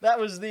odd. that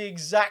was the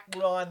exact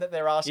line that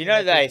they're asking. You know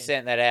the they people.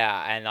 sent that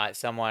out, and like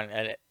someone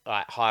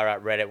like higher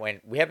up Reddit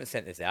went, "We haven't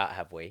sent this out,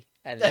 have we?"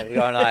 And they were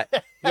going like,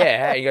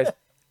 "Yeah." And he goes, "Are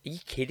you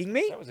kidding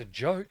me?" That was a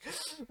joke.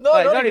 No,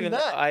 Like, not even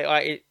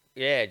that.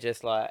 Yeah,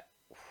 just like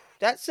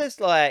that's just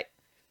like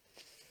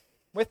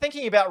We're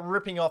thinking about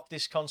ripping off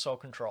this console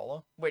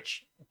controller,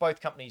 which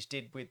both companies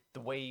did with the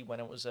Wii when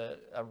it was a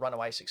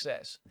runaway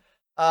success.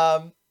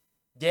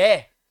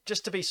 Yeah,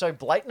 just to be so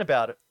blatant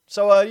about it.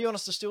 So, you want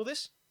us to steal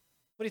this?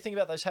 What do you think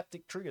about those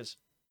haptic triggers?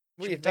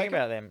 what Should do you we think take 'em?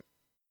 about them?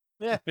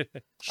 Yeah.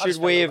 Should just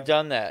we felt have like-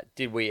 done that?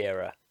 Did we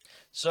error?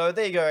 So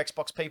there you go,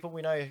 Xbox people.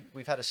 We know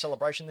we've had a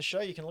celebration this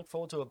show. You can look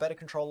forward to a better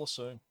controller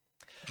soon.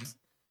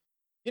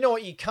 You know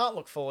what you can't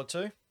look forward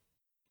to?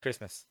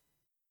 Christmas.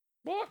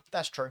 What?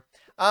 That's true.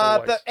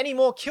 Always. But any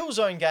more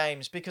Killzone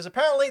games? Because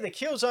apparently the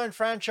Killzone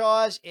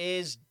franchise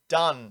is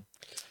done.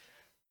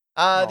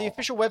 The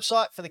official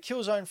website for the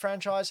Killzone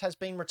franchise has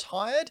been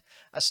retired.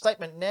 A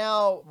statement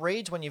now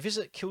reads when you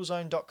visit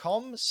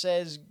Killzone.com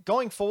says,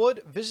 going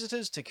forward,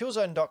 visitors to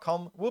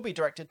Killzone.com will be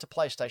directed to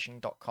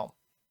PlayStation.com.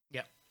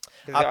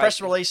 Our press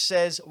release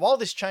says, while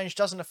this change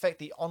doesn't affect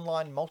the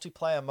online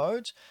multiplayer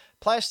modes,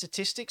 player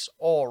statistics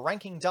or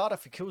ranking data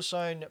for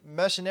Killzone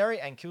Mercenary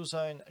and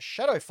Killzone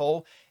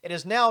Shadowfall, it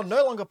is now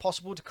no longer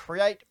possible to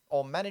create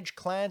or manage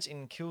clans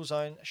in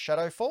Killzone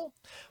Shadowfall.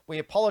 We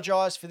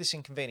apologize for this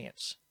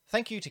inconvenience.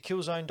 Thank you to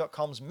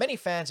Killzone.com's many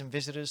fans and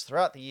visitors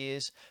throughout the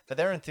years for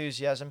their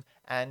enthusiasm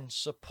and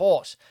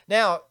support.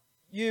 Now,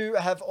 you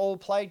have all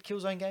played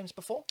Killzone games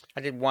before?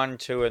 I did 1,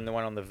 2, and the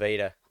one on the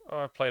Vita.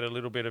 I played a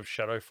little bit of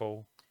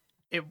Shadowfall.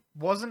 It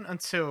wasn't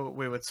until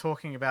we were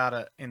talking about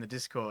it in the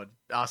Discord,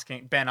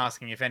 Ben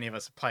asking if any of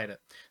us had played it,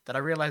 that I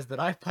realized that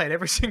I've played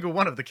every single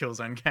one of the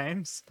Killzone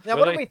games. Now, Were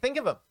what do they- we think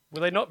of them?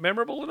 Were they not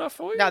memorable enough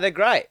for you? No, they're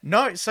great.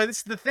 No, so this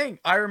is the thing.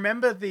 I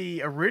remember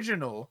the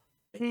original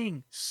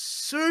being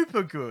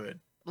super good.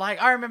 Like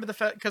I remember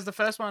because the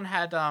first one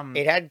had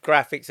It had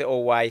graphics that were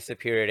way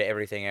superior to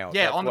everything else.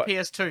 yeah That's on what- the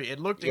PS2 it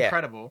looked Yeah.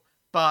 incredible,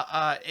 but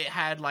it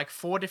had like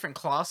 4 different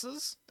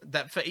classes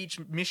that for each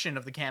mission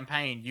of the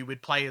campaign you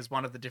would play as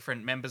one of the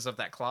different members of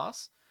that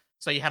class.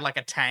 So you had like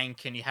a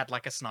tank and you had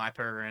like a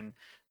sniper and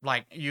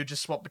like you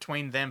just swap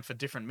between them for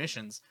different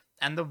missions.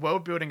 And the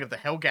world building of the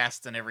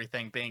Hellgast and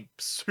everything being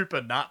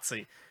super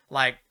Nazi,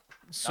 like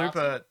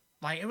super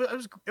like it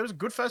was a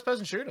good first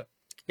person shooter.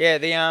 Yeah,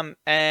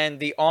 and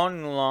the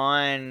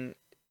online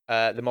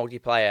the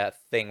multiplayer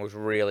thing was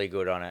really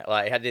good on it.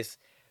 Like it had this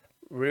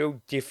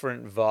real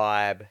different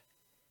vibe.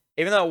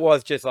 Even though it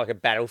was just like a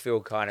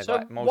Battlefield kind of So,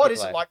 like multiplayer. what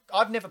is it like?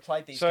 I've never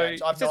played these So,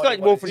 games. I've It's no just idea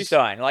like what it is.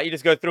 Wolfenstein. Like you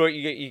just go through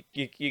it,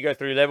 you go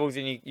through levels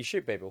and you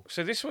shoot people.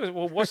 So this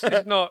was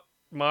this not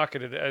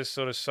marketed as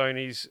sort of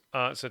Sony's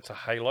answer to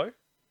Halo?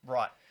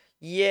 Right.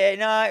 Yeah,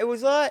 no, it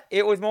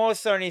was more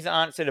Sony's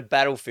answer to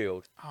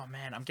Battlefield. Oh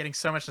man, I'm getting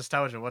so much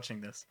nostalgia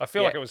watching this. I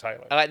feel Yeah. like it was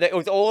Halo. Like it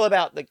was all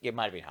about it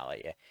might have been Halo,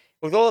 yeah.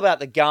 It was all about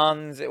the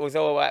guns. It was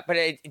all about, but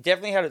it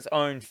definitely had its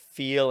own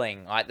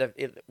feeling. Like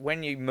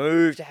when you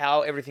moved,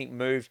 how everything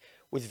moved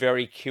was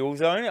very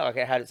Killzone. Like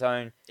it had its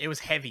own, It was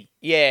heavy.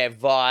 yeah,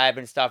 vibe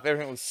and stuff.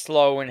 Everything was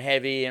slow and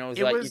heavy, and it was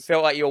It like you was-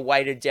 felt like you were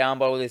weighted down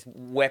by all this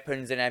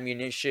weapons and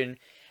ammunition,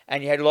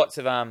 and you had lots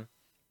of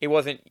It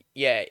wasn't,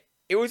 yeah.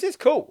 it was just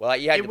cool.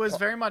 Like you had It was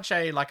very much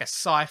a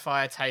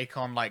sci-fi take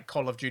on like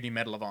Call of Duty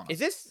Medal of Honor. Is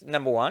this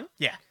number one?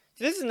 Yeah.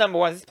 So this is number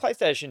one. This is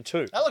PlayStation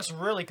 2. That looks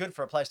really good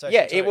for a PlayStation.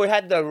 Yeah, 2. it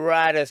had the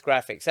raddest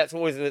graphics. That's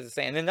always the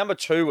thing. And then number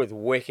 2 was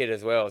wicked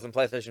as well. It was on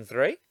PlayStation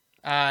 3.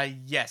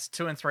 Yes,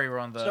 2 and 3 were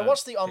on the. So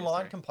what's the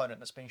online PS3. component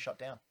that's being shut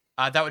down?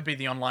 That would be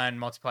the online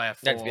multiplayer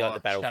for That'd be like the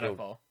Battlefield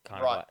Shadowfall.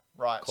 kind of Right, like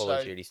right. Call So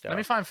of Duty stuff. Let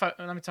me find.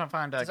 Let me try and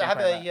find. does it have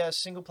gameplay of that. a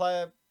single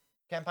player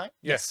campaign?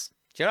 Yes.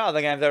 Do you know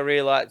other games I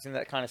really liked in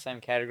that kind of same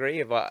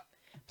category of like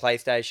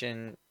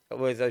PlayStation?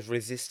 Was those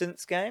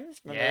Resistance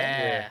games? Remember them?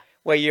 Yeah.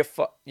 Where you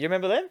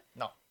remember them?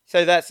 No.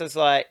 So that's just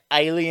like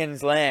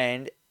aliens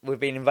land. We've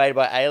been invaded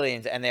by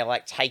aliens, and they're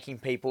like taking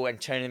people and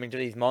turning them into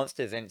these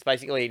monsters, and it's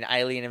basically an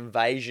alien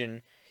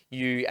invasion.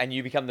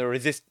 You become the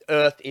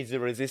Earth is the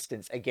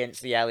resistance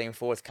against the alien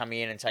force coming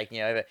in and taking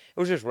you over. It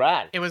was just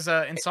rad. It was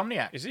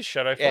Insomniac. Is this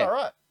Shadowfall? Yeah. All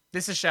right.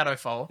 This is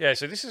Shadowfall. Yeah,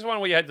 so this is one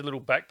where you had the little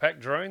backpack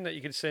drone that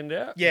you could send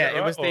out. Is Yeah, that it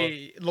right? was Or-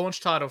 the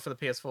launch title for the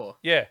PS4.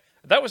 Yeah,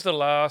 that was the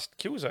last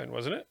Killzone,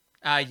 wasn't it?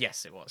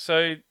 Yes, it was.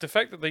 So the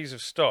fact that these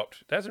have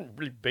stopped, there hasn't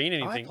really been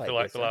anything played for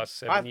like this the one. last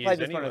 7 I've years played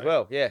this anyway. one as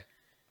well. Yeah.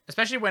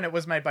 Especially when it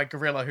was made by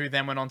Guerrilla, who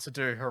then went on to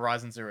do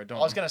Horizon Zero Dawn.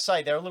 I was going to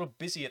say they're a little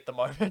busy at the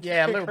moment.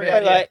 Yeah, a little bit.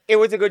 But like, it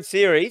was a good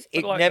series. But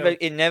It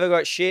like never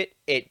got shit.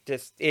 It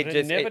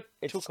never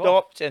took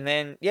stopped, and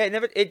then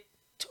it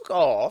took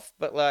off.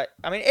 But like,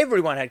 I mean,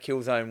 everyone had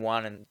Killzone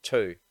 1 and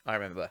 2. I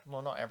remember.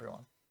 Well, not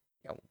everyone.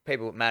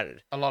 People it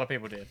mattered. A lot of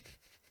people did.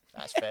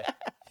 That's fair.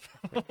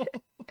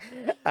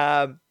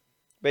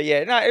 But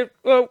yeah,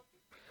 no.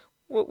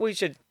 We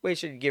should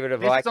give it a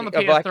This is on Viking, the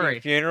a Viking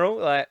PS3. funeral.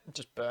 Like,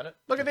 Just burn it.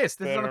 Look at this.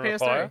 This is on the Burner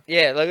of PS3. fire.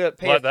 yeah, look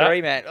at Like that?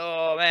 PS3, man.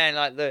 Oh man,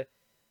 like the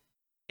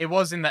It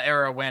was in the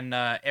era when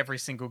every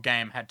single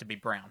game had to be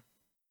brown.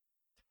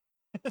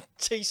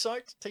 Tea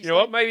soaked. You know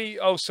what? Maybe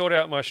I'll sort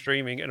out my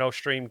streaming and I'll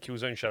stream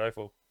Killzone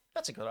Shadowfall.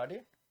 That's a good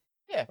idea.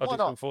 Yeah, I'll why do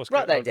not? some force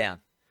write that code. down.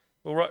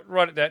 Well,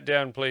 write that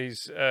down,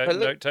 please, look-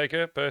 note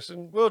taker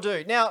person. Will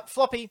do. Now,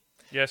 Floppy,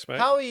 Yes, mate.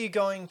 how are you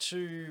going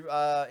to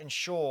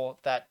ensure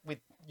that with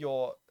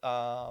your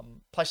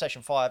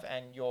PlayStation 5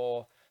 and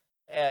your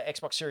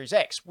Xbox Series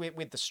X,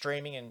 with the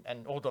streaming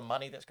and all the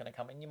money that's going to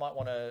come in, you might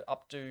want to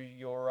updo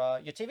your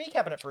TV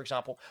cabinet, for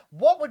example.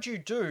 What would you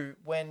do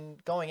when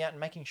going out and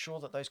making sure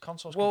that those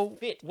consoles Well, can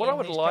fit? what I in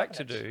would these like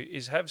to cabinets? do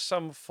is have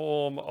some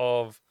form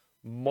of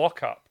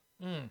mock-up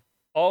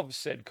of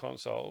said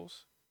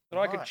consoles that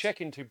I could Right.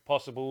 check into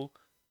possible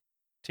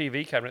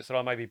TV cabinets that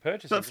I may be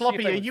purchasing. But to see if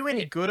Floppy, they are would you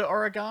any fit. good at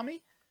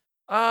origami?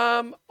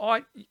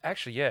 I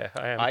actually, yeah,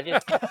 I am. I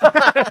just,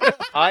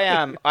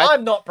 I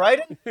I'm not,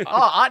 Brayden. Oh,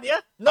 aren't you?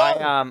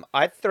 No.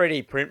 I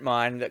 3D print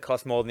mine that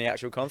costs more than the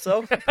actual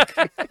console.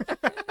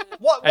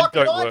 What And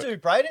can don't I work. do,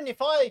 Brayden? If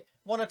I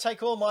want to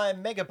take all my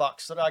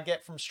megabucks that I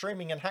get from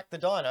streaming and Hack the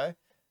Dino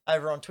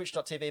over on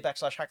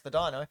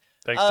twitch.tv/HackTheDino,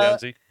 Thanks, uh,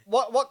 Downsy.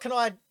 what can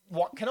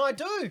I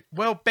do?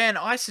 Well, Ben,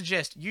 I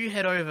suggest you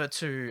head over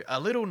to a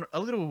little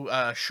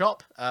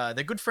shop.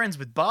 They're good friends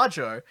with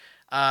Barjo.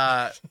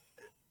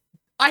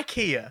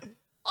 IKEA.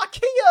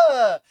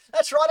 IKEA!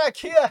 That's right,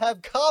 IKEA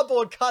have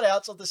cardboard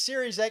cutouts of the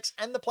Series X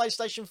and the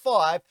PlayStation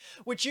 5,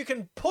 which you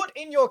can put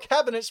in your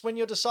cabinets when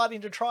you're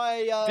deciding to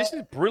try. This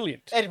is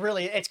brilliant.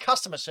 It's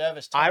customer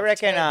service. I times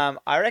reckon 10.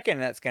 I reckon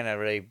that's gonna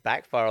really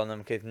backfire on them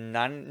because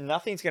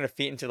nothing's gonna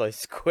fit into those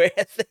square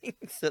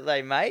things that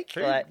they make.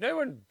 True. Like, No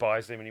one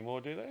buys them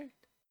anymore, do they?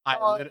 I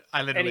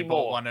literally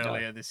bought Anymore. one No.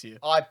 earlier this year.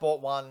 I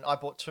bought one. I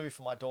bought two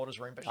for my daughter's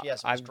room, but she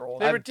has some I've- drawers.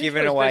 They're I've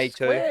given ridiculous. away They're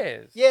two.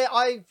 squares. Yeah,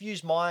 I've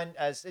used mine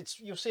as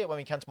you'll see it when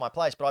we come to my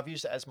place, but I've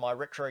used it as my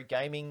retro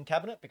gaming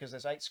cabinet because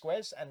there's 8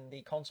 squares and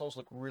the consoles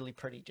look really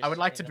pretty. Just I would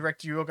like to in them.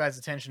 direct your guys'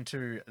 attention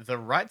to the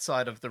right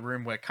side of the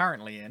room we're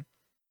currently in.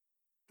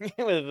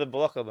 with the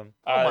block of them.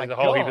 Oh my there's a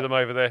whole heap God. of them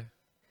over there.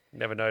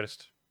 Never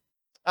noticed.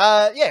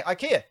 Yeah,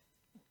 IKEA.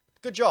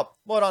 Good job.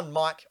 Well done,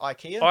 Mike.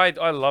 IKEA.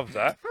 I love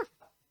that.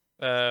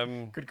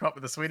 Good cop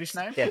with a Swedish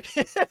name. Yeah.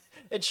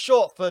 It's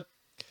short for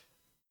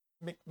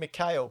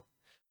Mikhail.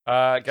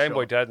 Game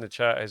Boy Sure. Dad in the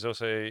chat has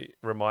also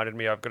reminded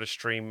me I've got to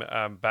stream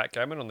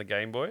Backgammon on the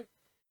Game Boy.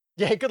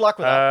 Yeah, good luck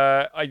with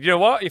that. You know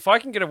what? If I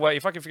can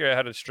figure out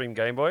how to stream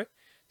Game Boy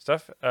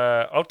stuff,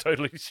 I'll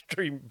totally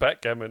stream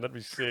Backgammon. That'd be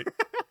sick.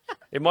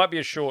 It might be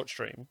a short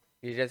stream.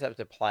 You just have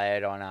to play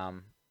it on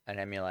an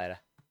emulator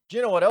Do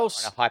you know what on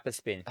else a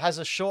hyperspin. has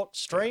a short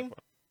stream?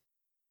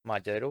 My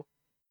doodle.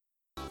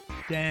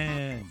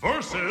 Dan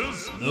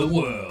versus the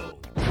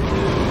world.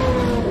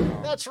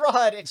 That's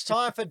right. It's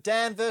time for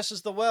Dan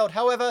versus the world.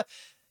 However,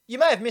 you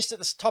may have missed at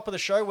the top of the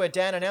show where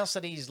Dan announced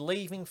that he's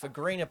leaving for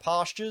greener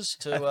pastures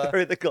to.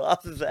 Threw the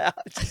glasses out.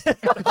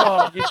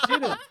 Oh, you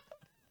didn't.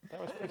 That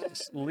was supposed to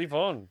just live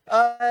on.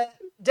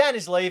 Dan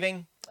is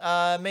leaving,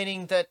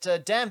 meaning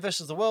that Dan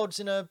versus the world is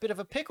in a bit of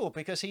a pickle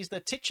because he's the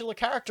titular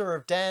character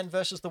of Dan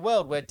versus the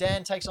world, where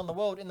Dan takes on the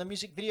world in the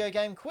music video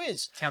game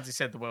quiz. Townsy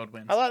said the world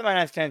wins. I like my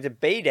name's turned to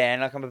B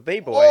Dan, like I'm a B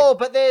boy. Oh,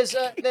 but there's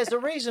a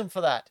reason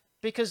for that.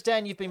 Because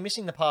Dan, you've been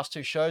missing the past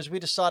 2 shows. We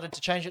decided to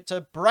change it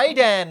to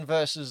Braydan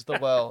versus the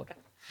world.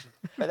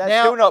 But that's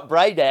Now- still not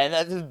Bray Dan.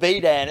 That's just B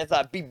Dan. It's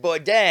like Big Boy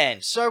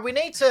Dan. So we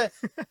need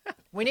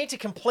to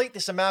complete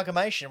this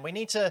amalgamation. We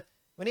need to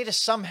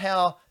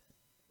somehow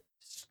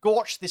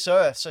scorch this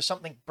earth so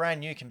something brand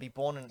new can be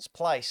born in its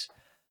place.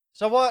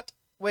 So what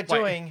we're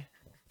doing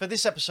for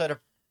this episode of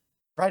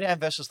Braydan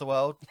versus the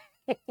World,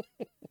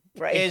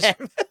 Bray Is- Dan.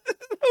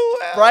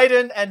 Wow.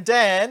 Brayden and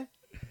Dan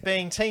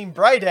being Team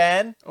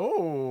Braydan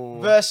Oh.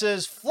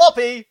 versus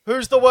Floppy,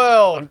 who's the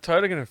world. I'm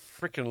totally gonna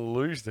freaking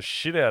lose the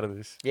shit out of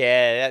this.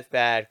 Yeah, that's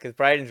bad because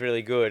Braden's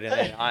really good, and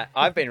then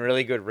I've been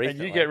really good And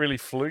recently. you get really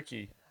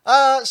fluky.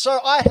 So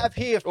I have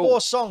here 4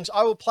 songs.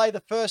 I will play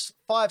the first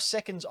 5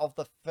 seconds of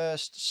the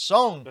first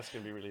song. That's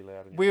gonna be really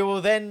loud. in We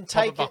will then Hold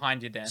take it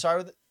behind you, Dan.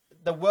 So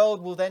the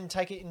world will then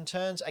take it in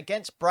turns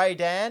against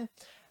Braydan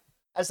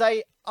as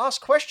they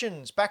ask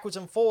questions backwards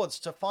and forwards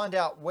to find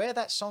out where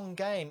that song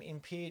game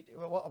appeared.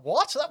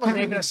 What? That wasn't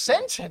even a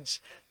sentence.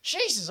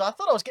 Jesus, I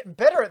thought I was getting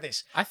better at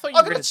this. I thought you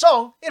I've got read a it.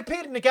 song. It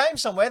appeared in the game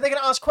somewhere. They're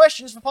going to ask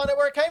questions to find out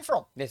where it came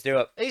from. Let's do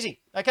it.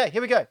 Easy. Okay,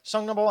 here we go.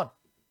 Song number 1.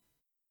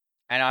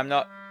 And I'm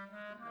not.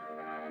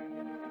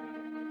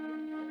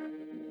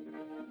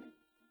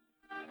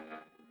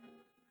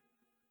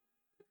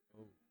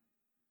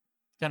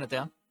 Turn it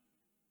down.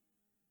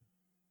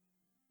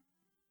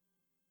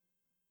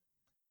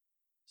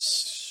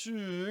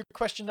 So,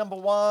 question number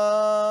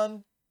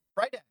 1.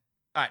 Braydan.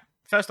 All right.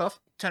 First off,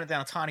 turn it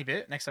down a tiny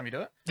bit next time you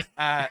do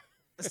it.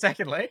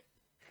 Secondly,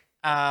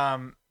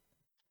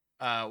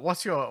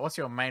 what's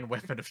your main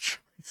weapon of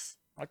choice?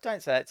 I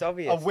don't say it's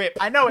obvious. A whip.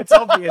 I know it's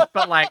obvious,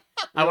 but like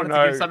I You'll wanted to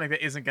know. give something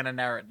that isn't going to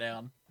narrow it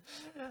down.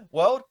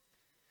 World.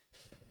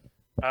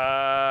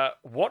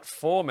 What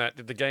format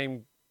did the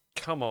game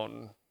come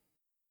on?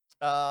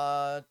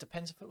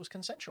 Depends if it was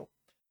consensual.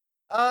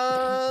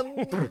 Braydan.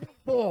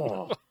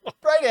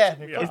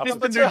 Yeah. Is this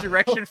number the new 2.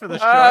 direction for the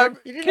show?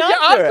 You Can didn't you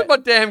answer answer it. my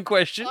damn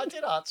question? I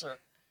did answer it.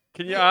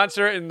 Can you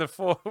answer it in the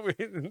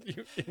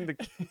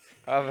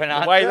Of an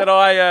the way answer? that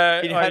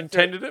I You'd have to-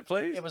 intended it,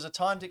 please? It was a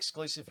timed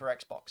exclusive for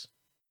Xbox.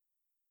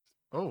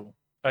 Oh.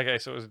 Okay,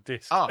 so it was a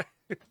disc. Oh.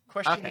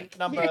 Question Okay.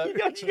 number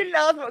You 2. didn't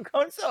ask what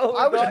console.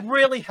 I was right?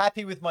 really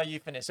happy with my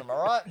euphemism,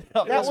 all right?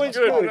 That was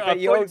Good. good, I but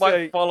you thought also-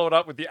 might follow it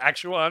up with the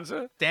actual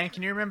answer. Dan,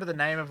 can you remember the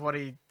name of what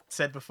he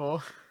said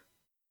before?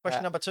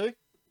 Question number 2.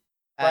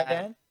 Uh,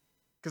 Braydan.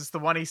 Because it's the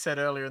one he said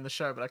earlier in the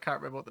show, but I can't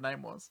remember what the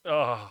name was.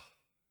 Oh,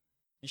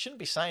 You shouldn't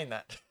be saying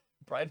that,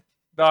 Brayden.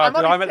 no, I'm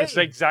on I'm his at the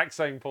team. exact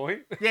same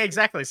point. Yeah,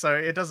 exactly. So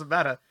it doesn't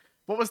matter.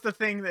 What was the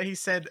thing that he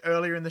said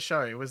earlier in the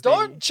show? It was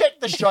Don't check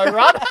the show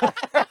run.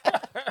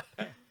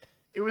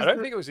 It was. I don't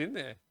the- think it was in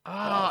there.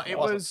 Oh, it it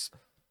wasn't. was.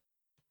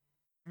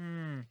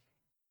 Hmm.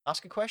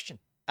 Ask a question.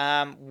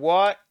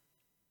 What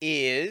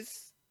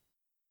is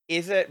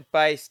it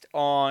based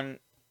on?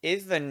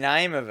 Is the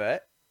name of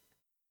it?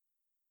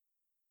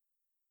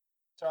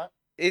 It's all right.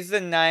 Is the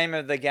name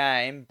of the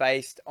game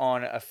based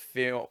on a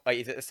film?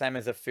 Is it the same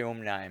as a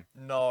film name?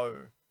 No.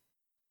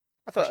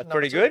 I thought Question that's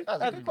pretty number 2. good.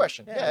 That's a good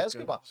question. Yeah, that's a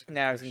good one.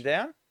 Narrows them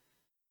down.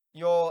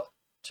 Your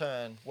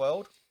turn,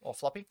 World or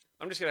Floppy.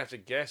 I'm just gonna have to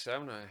guess,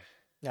 haven't I?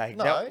 No,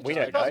 No, we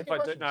just don't ask know.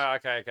 him. If I do,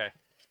 no, okay.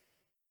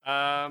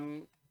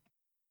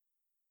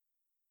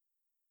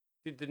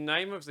 Did the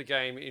name of the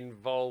game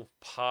involve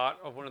part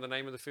of one of the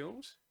name of the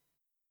films?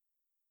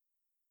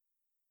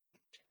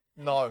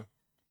 No.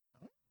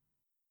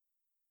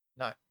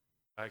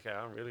 Okay,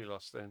 I'm really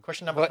lost then.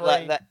 Question number What, 3.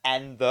 like the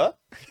and the?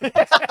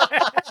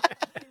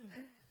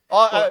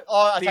 I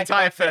The take it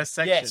entire back then. first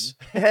section.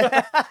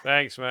 Yes.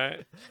 Thanks,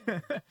 mate.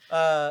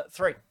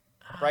 3.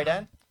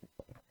 Braydan.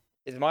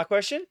 Is my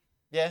question?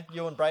 Yeah,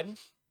 you and Brayden.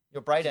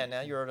 You're Braydan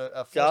now. You're at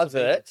a force Does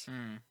of it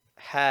Hmm.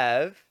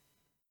 have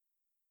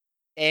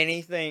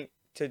anything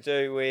to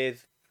do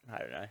with? I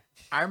don't know.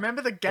 I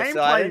remember the gameplay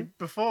Poseidon?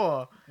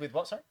 before. With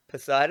what, sorry?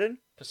 Poseidon.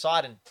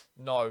 Poseidon.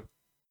 No.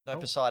 No Oh,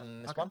 Poseidon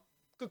in this okay. one.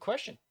 Good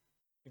question.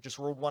 You just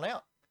ruled one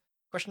out.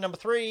 Question number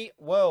 3.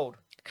 World.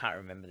 I can't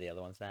remember the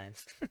other one's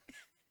names.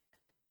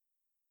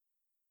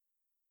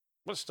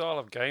 What style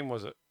of game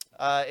was it?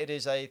 It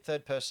is a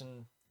third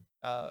person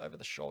over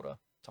the shoulder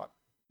type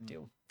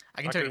deal. I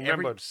I can can tell you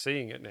remember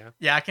seeing it now.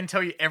 Yeah, I can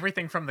tell you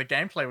everything from the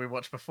gameplay we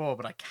watched before,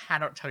 but I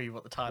cannot tell you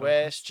what the title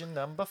is. Question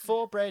number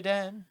 4,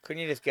 Braydan.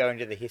 Couldn't you just go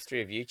into the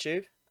history of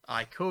YouTube?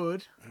 I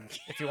could.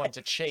 If you want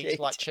to cheat Cheat.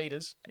 like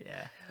cheaters.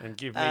 Yeah. And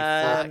give me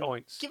Um, 4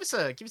 points. Give us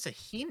a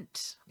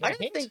hint. You want I a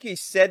don't hint? think you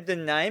said the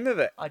name of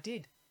it. I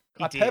did.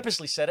 He I did.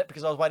 purposely said it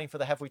because I was waiting for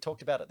the have we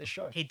talked about it this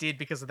show. He did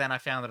because then I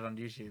found it on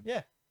YouTube.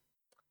 Yeah.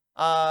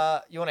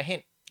 You want a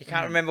hint? You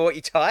can't remember what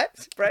you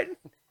typed, Braden?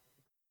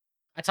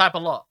 I type a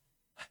lot.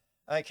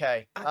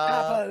 Okay. I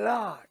type a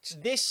lot.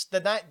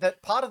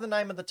 That part of the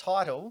name of the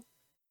title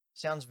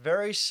sounds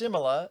very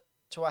similar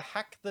to a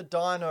Hack the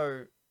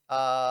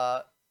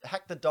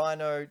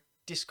Dino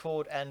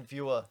Discord and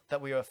viewer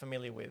that we are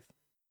familiar with.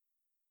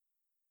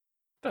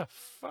 The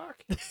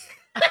fuck?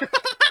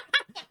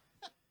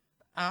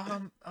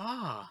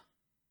 Ah.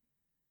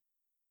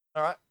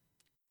 All right.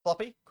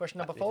 Floppy, question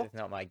number 4. This is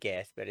not my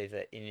guess, but is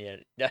it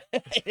Indiana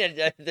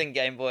Jones and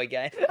Game Boy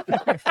game?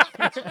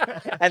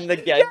 and the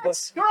Game Boy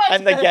Correct.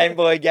 and the Game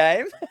Boy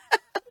game.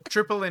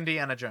 Triple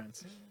Indiana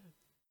Jones.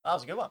 That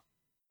was a good one.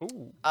 Ooh,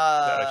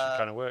 that actually Uh,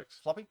 kind of works.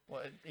 Floppy,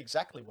 well, it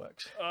exactly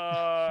works.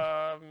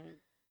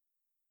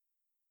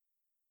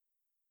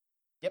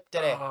 Yep,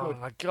 dead air. Oh Good.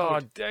 my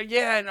god!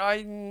 Yeah,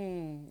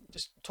 and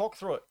Just talk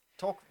through it.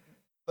 Talk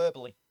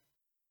verbally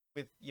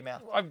with your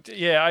mouth.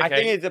 yeah, okay. I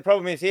think the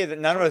problem is here that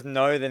none of us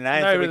know the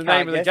name. know so we the can't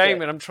name of the guess game,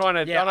 it. and I'm trying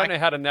to. Yeah, I don't know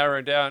how to narrow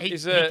it down. He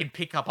Is can it?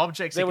 pick up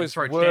objects. There he can was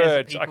throw chairs at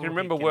words. I people, can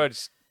remember he can-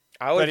 words,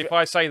 I was, but if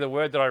I say the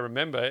word that I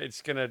remember,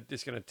 it's gonna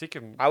tick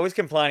him. I was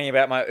complaining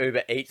about my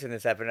Uber Eats when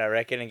this happened, I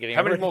reckon, and getting.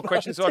 How many a more refund.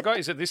 questions do I got?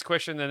 Is it this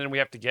question, and then we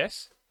have to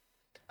guess?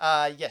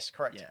 Yes,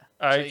 correct. Yeah.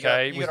 So you got-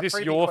 Okay. you Was got a this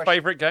freebie your question.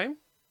 favorite game?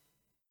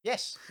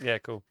 Yes. Yeah,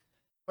 cool.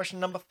 Question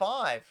number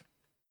 5.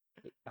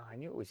 Oh, I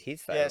knew it was his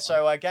favorite. Yeah,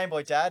 so Game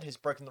Boy Dad has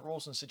broken the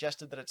rules and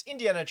suggested that it's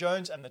Indiana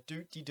Jones and the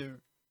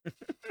Doo-de-doo. I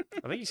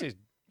think he says.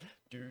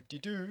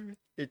 Doo-de-doo.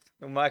 it's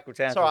Michael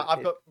Townsend. It's all right,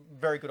 I've got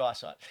very good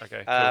eyesight.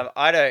 Okay. Cool.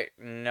 I don't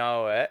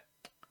know it.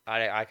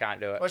 I can't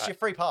do it. Well, it's your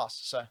free pass,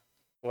 so...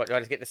 What, do I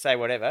just get to say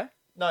whatever?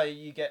 No,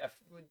 you get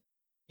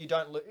you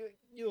don't lose.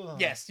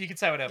 Yes, you can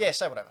say whatever. Yeah,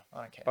 say whatever. I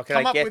don't care. Or can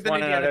Come I up guess with an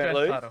one and I Indiana don't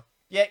Jones lose? title.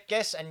 Yeah,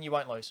 guess and you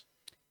won't lose.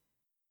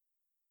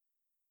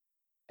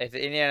 It's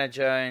Indiana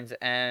Jones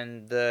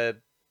and the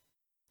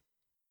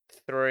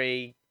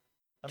 3,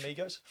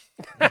 Amigos.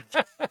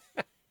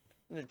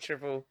 the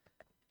triple,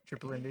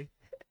 Triple Indy.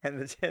 and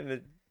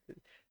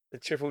the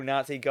triple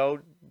Nazi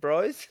gold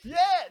bros. Yeah,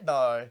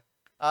 no.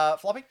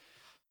 Floppy.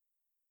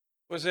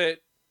 Was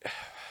it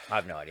I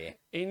have no idea.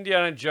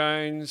 Indiana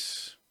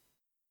Jones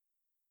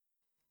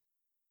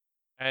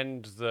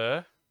and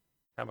the?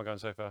 How am I going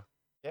so far?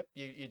 Yep,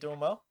 you're doing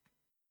well.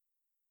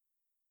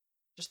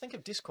 Just think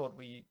of Discord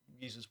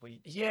users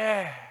we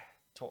Yeah.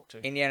 talk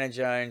to. Indiana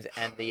Jones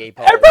and the E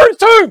Emperor's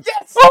Tomb.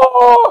 Yes!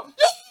 Oh!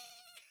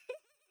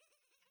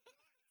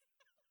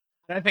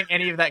 I don't think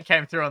any of that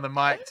came through on the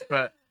mics,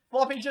 but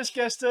Floppy just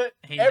guessed it.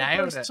 He nailed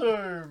Emperor's it.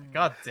 Tomb.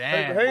 god Who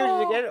damn. did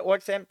you get it?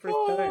 What's Emperor's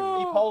Tomb?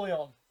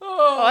 Napoleon.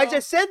 Oh, I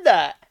just said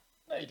that.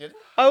 No, you didn't.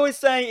 I was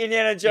saying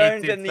Indiana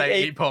Jones He did and the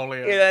say E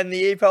Napoleon. and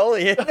the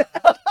Napoleon.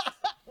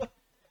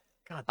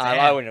 God I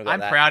damn. wouldn't have got I'm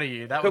that. proud of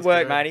you. That Good was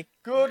work, good. matey.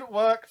 Good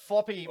work,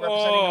 Floppy,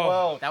 representing the Oh.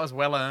 world. That was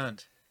well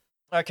earned.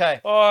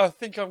 Okay. Oh, I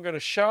think I'm going to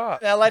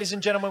shark. Now, ladies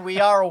and gentlemen, we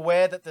are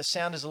aware that the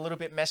sound is a little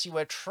bit messy.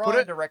 We're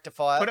trying to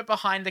rectify it. Put it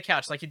behind the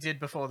couch like you did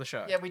before the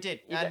show. Yeah, we did,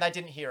 and they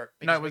didn't hear it.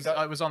 No, because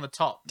it was on the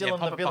top. Dylan yeah,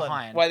 pop the it villain.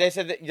 behind. Wait, they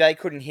said that they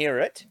couldn't hear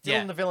it. Dylan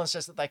yeah. the villain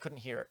says that they couldn't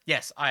hear it.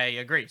 Yes, I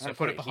agree. So I put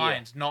put it it here.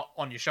 behind, not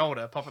on your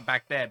shoulder. Pop it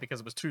back there because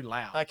it was too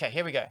loud. Okay,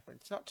 here we go.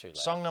 It's not too loud.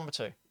 Song number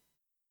 2.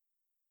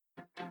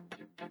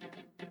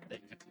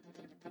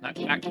 No,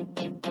 back.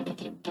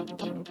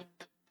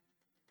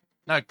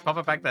 No, pop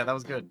it back there. That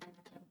was good.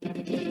 Yeah,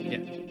 There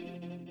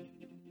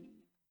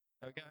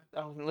we go.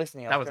 I wasn't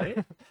listening. that was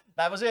it.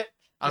 That was it.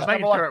 I was Number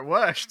making one. sure it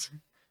worked.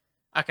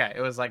 Okay,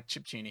 it was like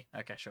chiptune.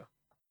 Okay, sure.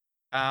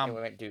 And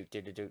we went do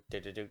do do do do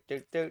do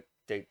do do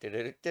do do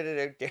do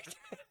do do.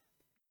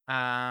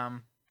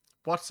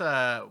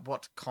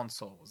 What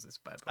console was this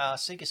bad boy?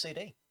 Sega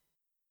CD.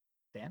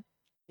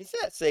 You said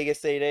that Sega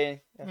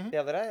CD Mhm. the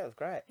other day. That was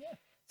great. Yeah.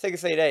 Sega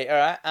CD. All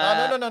right.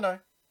 No.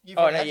 You've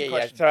Oh already no, had yeah, your yeah.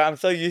 question. Sorry, I'm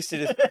so used to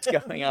just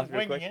going after a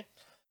Winging question.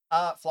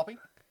 it. Floppy.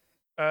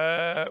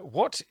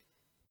 What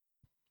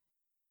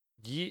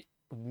year?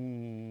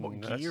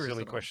 What That's gear a is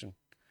silly it on? question.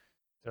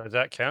 Does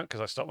that count?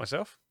 Because I stopped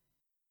myself.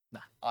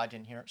 I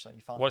didn't hear it, so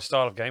you're fine. What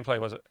style of gameplay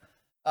was it?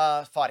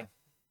 Fighting.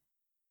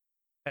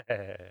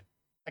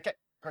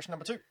 Question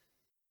number 2.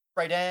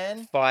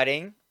 Braydan.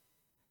 Fighting.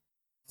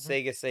 Mhm.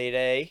 Sega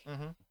CD.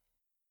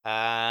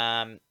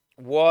 Mm-hmm.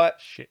 What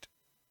Shit.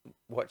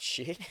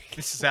 shit?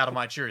 This is out of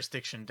my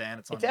jurisdiction, Dan.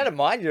 It's on It's out of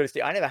my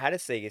jurisdiction. I never had a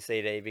Sega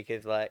CD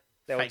because like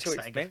they were Fake too Sega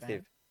fan.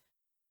 expensive.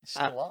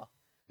 Still are.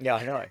 Yeah,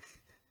 I know.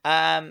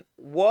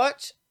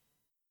 What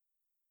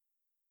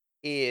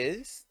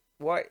is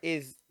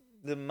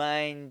the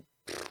main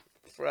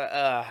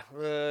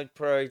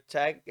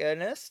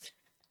protagonist?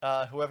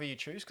 Whoever you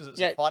choose, because it's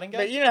Yeah, a fighting game.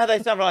 but you know how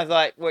they sometimes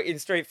like well, in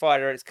Street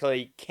Fighter it's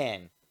clearly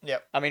Ken.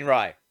 Yep. I mean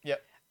Rai.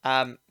 Yep.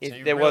 If So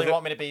you there really was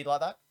want me to be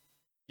like that?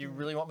 You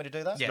really want me to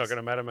do that? It's Yes. not going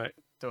to matter, mate.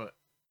 Do it.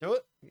 Do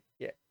it?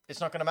 Yeah. It's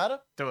not going to matter?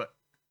 Do it.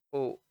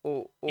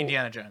 Indiana.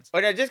 Indiana Jones. Oh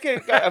no, just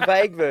get a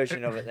vague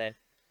version of it then.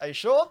 Are you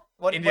sure?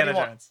 What Indiana do you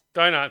want? Jones.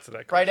 Don't answer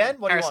that question. Braydan,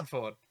 what do you Harrison want?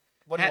 Ford.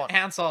 What do you want?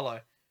 Han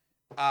Solo.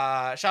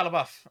 Shia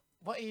LaBeouf.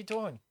 What are you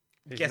doing?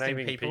 He's Guessing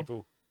naming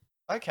people.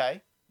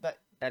 Okay.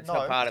 That's No.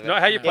 not part of it. Not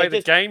how you play the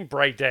just- game, Do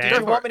Braydan. you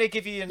for want me to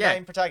give you your Yeah.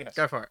 name protagonist?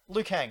 Go for it.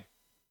 Luke Kang.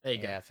 There you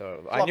go. Yeah,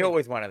 so I knew it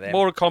was one of them.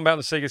 Mortal Kombat on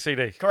the Sega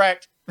CD.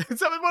 Correct. Is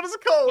that what is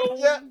it called?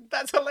 Yeah.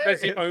 That's That's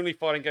hilarious. the only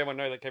fighting game I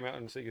know that came out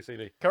on the Sega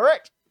CD.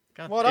 Correct.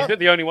 God Well damn. Is done. it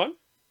the only one?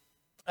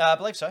 I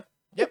believe so.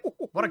 Yep.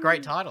 What a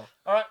great title.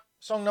 All right.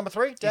 Song number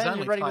 3. He's Dan,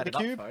 only you ready with tied the it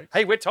up, cube? folks.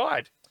 Hey, we're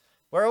tied.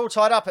 We're all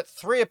tied up at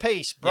 3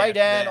 apiece. Yeah, Braydan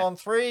there. on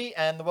 3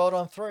 and the world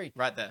on 3.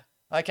 Right there.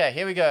 Okay,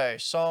 here we go.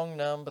 Song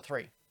number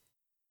 3.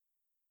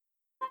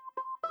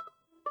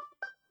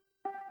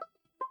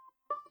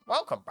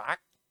 Welcome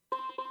back.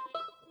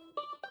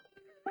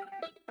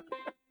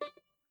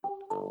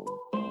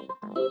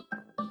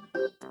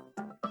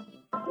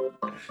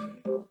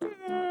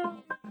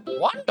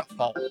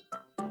 Wonderful.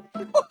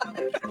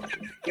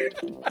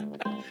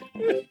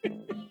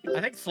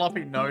 I think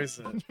Floppy knows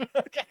it.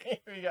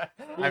 Okay, here we go.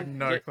 I have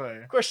no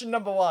clue. Question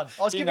number 1.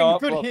 I was Do you giving know you it,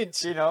 good Flop-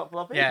 hints. Do you know it,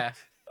 Floppy? Yeah.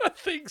 I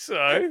think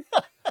so.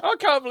 I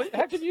can't believe.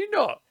 How can you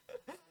not?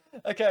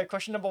 Okay,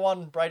 question number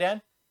 1,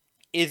 Braydan.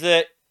 Is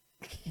it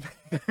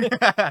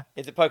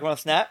Pokemon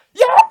Snap?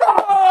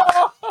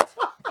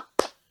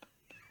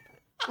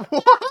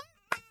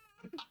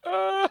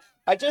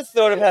 I just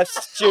thought of how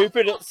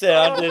stupid it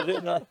sounded.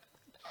 Didn't I?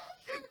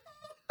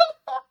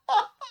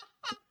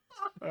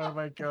 Oh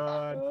my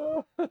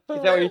god. Is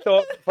that what you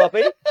thought,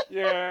 Floppy?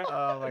 Yeah.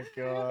 Oh my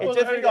god. It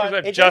just, Because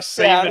I've it just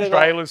seen the sounded like-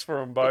 trailers for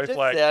them It both just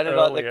like sounded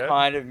like earlier. the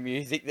kind of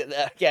music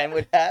that game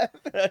would have.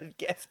 I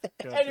guess.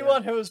 Gotcha.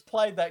 Anyone who has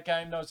played that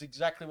game knows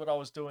exactly what I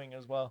was doing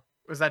as well.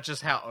 Was that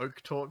just how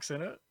Oak talks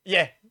in it?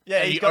 Yeah,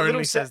 yeah. He he's got only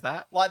little says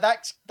that? Like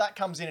that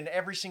comes in, and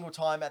every single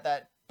time at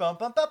that bum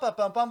bum bum bum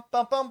bum bum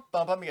bum bum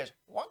bum bum, he goes,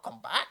 "Welcome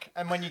back."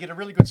 And when you get a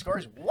really good score,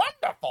 he's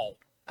wonderful.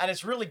 And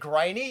it's really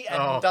grainy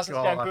and Oh, doesn't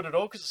sound God. good at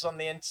all because it's on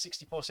the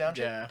N64 soundtrack.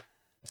 Yeah.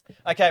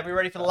 Okay, we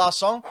ready for the last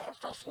song? Oh,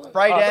 that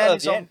Braydan was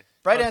is the on. end.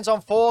 Braydan's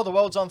on 4. The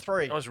world's on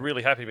 3. I was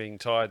really happy being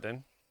tied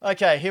then.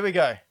 Okay, here we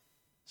go.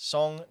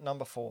 Song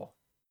number 4.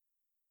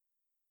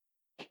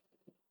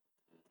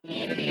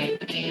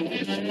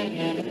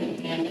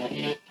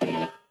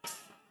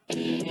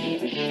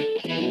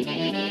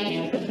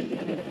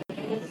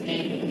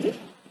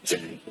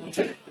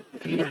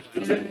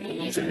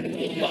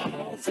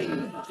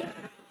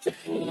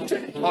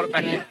 Hold it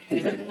back in.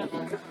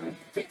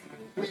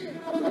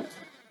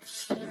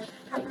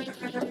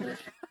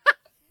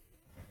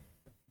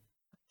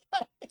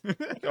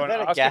 Go and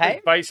that a ask if it's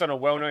game? based on a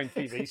well-known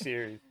TV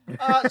series.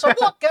 So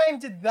what game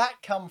did that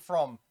come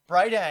from?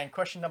 Braydan,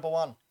 question number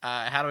 1.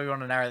 How do we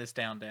want to narrow this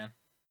down, Dan?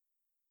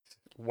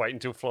 Wait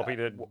until Floppy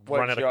to What's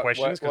run out your- of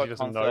questions because what he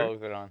doesn't console know.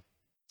 is it on?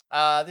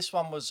 This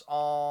one was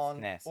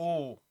on. SNES.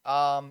 Oh,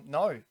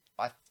 no.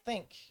 I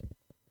think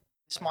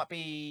this might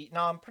be.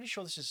 No, I'm pretty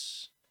sure this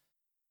is.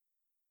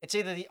 It's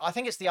either the. I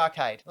think it's the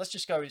arcade. Let's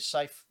just go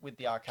safe with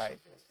the arcade,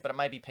 but it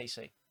may be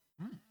PC.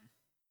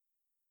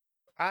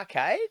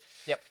 Arcade?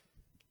 Yep.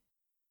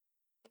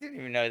 I didn't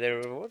even know there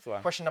was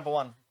one. Question number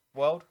 1.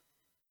 World.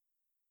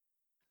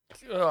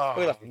 Oh,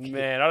 We like a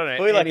man, I don't know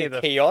Probably like any a of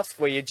the kiosk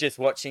where you're just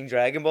watching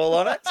Dragon Ball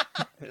on it.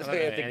 I don't know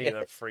any of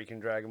the freaking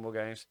Dragon Ball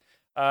games.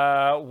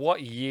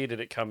 What year did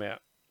it come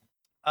out?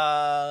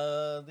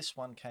 This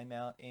one came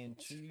out in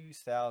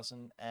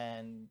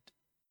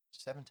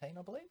 2017,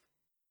 I believe.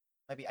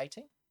 Maybe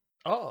 18.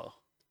 Oh,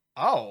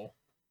 Oh.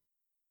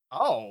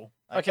 Oh.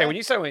 okay. When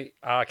you say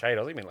arcade,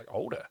 I think you mean like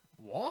older.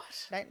 What?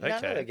 None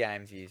Okay. of the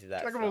games use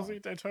that. Dragon Ball song. Z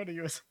Daytona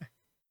USA.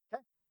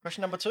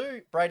 Question number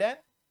 2, Braydan.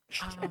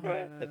 That's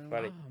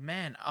funny. Oh,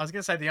 man, I was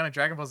gonna say the only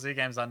Dragon Ball Z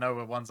games I know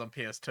were ones on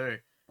PS2.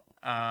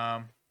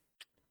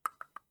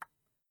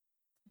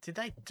 Did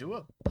they do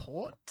a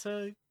port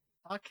to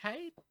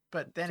arcade?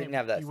 But then Didn't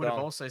have that you would have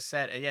song. also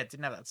said, yeah, it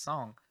didn't have that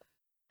song.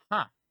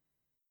 Huh?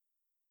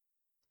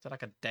 Is that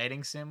like a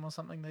dating sim or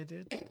something they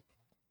did?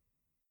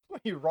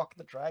 You rock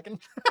the dragon.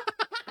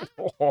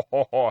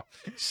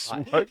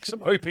 Smoke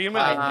some opium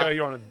and then go.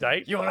 You're on a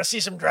date. You want to see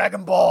some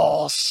Dragon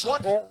Balls?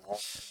 What?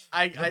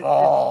 I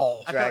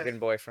Oh. I feel like Dragon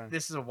Boyfriend.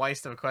 this is a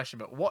waste of a question,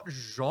 but what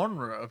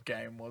genre of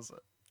game was it?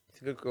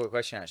 It's a good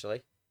question,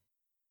 actually.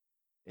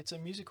 It's a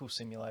musical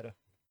simulator.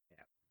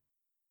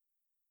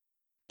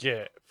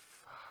 Yeah.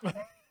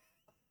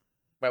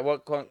 Wait,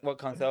 what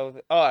console? Was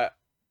it? Oh,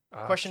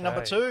 Question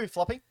number Okay. 2,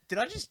 Floppy. Did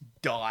I just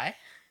die?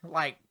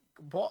 Like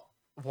what?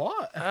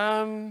 What?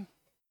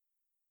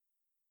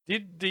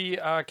 Did the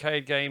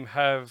arcade game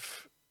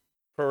have?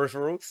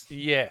 peripherals.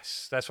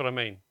 Yes, that's what I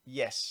mean.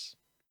 Yes.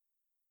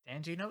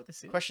 Dan, do you know what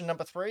this is? Question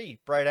number 3,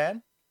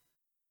 Braydan.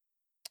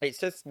 It's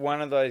just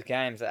one of those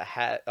games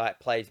that like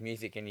plays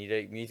music and you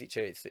do music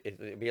to it.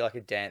 It'd be like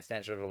a Dance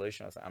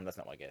Revolution or something. That's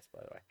not my guess, by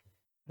the way.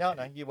 No,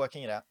 you're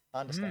working it out.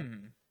 I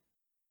understand.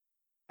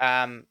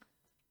 Okay.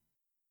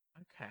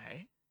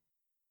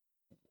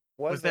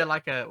 Was, Was there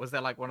like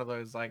one of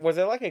those like? Was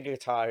there like a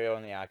Guitar Hero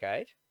in the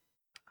arcade?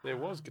 There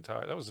was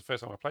Guitar. That was the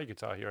first time I played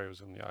Guitar Hero.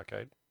 Was in the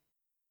arcade.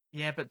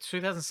 Yeah, but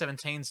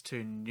 2017's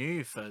too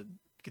new for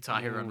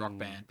Guitar Hero and Rock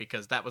Band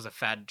because that was a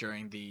fad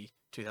during the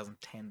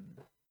 2010.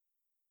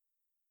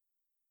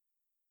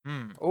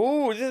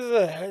 Ooh,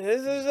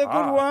 this is a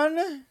good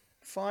one.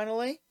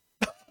 Finally.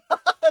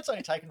 That's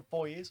only taken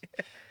 4 years.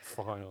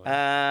 Finally.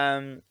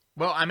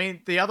 Well, I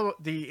mean,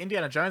 the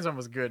Indiana Jones one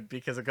was good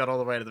because it got all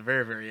the way to the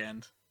very, very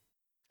end.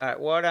 All right,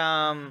 what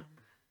All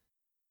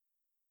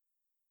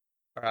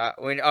right,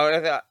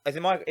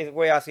 is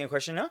we asking a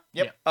question now?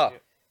 Yep. Yeah. Oh,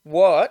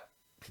 what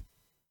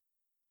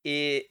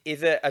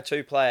is it a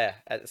 2-player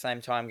at the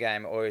same time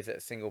game or is it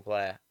a single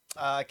player?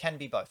 Can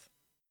be both.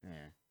 Yeah.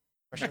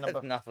 Question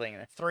number Nothing.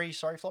 3,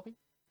 sorry, Floppy.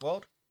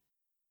 World.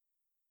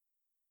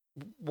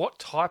 What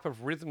type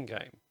of rhythm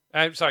game?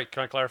 Sorry,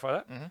 can I clarify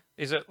that? Mhm.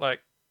 Is it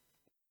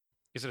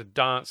a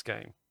dance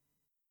game?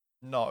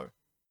 No.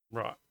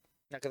 Right.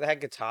 No, because they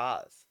had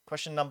guitars.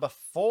 Question number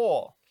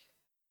 4.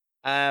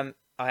 I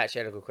actually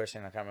had a good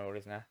question. I can't remember what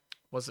it is now.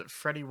 Was it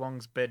Freddie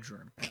Wong's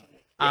bedroom?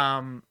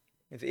 Yeah.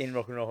 It's in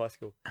Rock and Roll High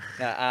School.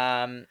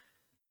 No,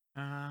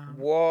 Um,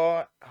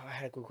 what? Oh, I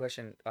had a good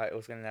question. I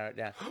was going to narrow it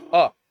down.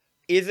 Oh,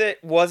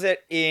 was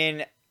it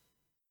in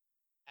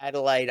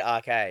Adelaide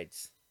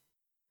arcades?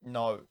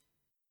 No.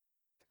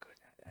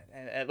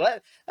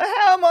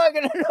 How am I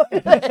going to know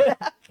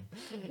that?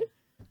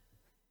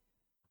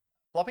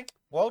 Floppy?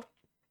 World?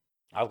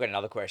 I've got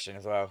another question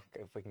as well.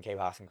 If we can keep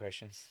asking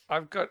questions.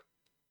 I've got.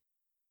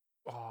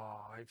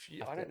 Oh,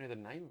 I don't know the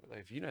name of it. Though.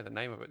 If you know the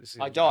name of it, this is.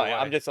 I don't.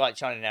 I'm just like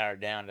trying to narrow it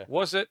down to.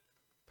 Was it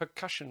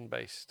percussion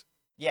based?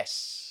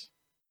 Yes.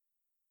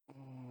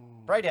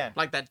 Braydan.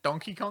 like that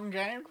Donkey Kong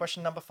game?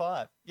 Question number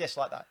 5. Yes,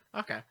 like that.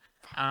 Okay.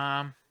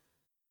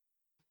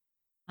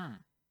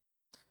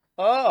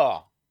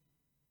 Oh,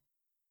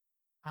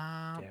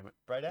 Damn it!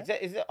 Braydan?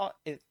 is it? I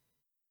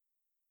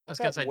was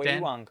going to say, Wii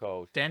Dan, one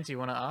called? Dan, do you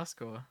want to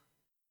ask? Or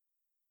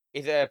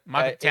Is it?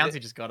 Michael Townsy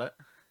just got it.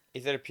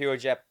 Is it a pure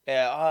it's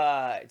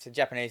a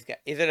Japanese game.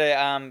 Is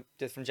it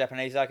just from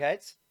Japanese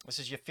arcades? This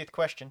is your 5th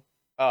question.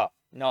 Oh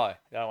no, I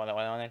don't want that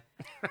one on then.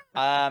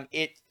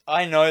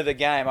 I know the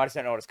game. I just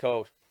don't know what it's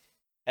called.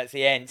 That's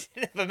the end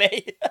for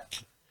me.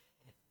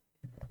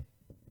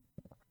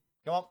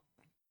 Come on.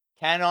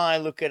 Can I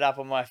look it up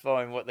on my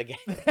phone? What the game?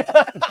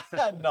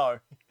 No.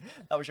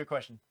 That was your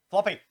question.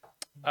 Floppy.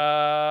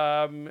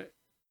 No,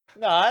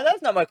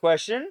 that's not my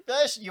question.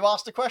 Yes, you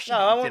asked a question. No,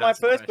 I want did my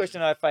ask the first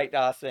question. question. I faked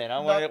asked then. I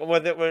wanted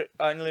was it were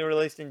only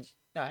released in.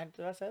 No,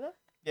 did I say that?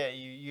 Yeah,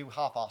 you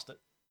half-asked it.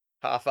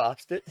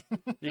 Half-assed it.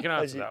 You can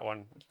As answer you- that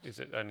one. Is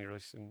it only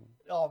released in,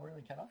 Oh,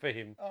 really, can I? for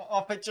him?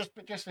 Oh, but just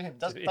for him. If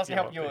Doesn't you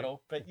help want you to. at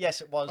all. But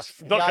yes, it was.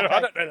 I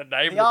don't know the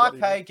name. The of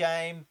it. arcade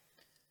game,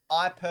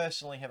 I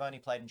personally have only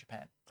played in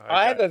Japan.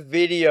 I have Okay. a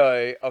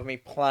video of me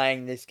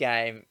playing this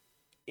game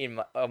in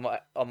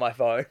on my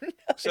phone.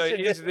 So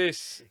is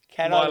this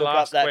Can my I look up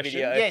last that question?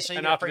 video? Yeah, so you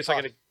And get a after free this, I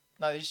pass. get a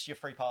No, this is your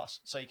free pass,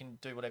 so you can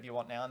do whatever you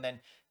want now. And then,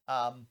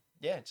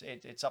 yeah,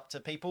 it's up to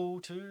people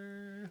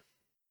to.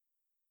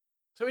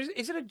 So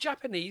is it a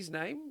Japanese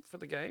name for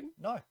the game?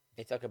 No.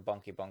 It's like a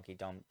bonky bonky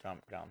dum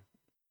dum dum.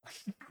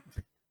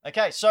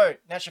 Okay, so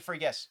now's your free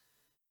guess.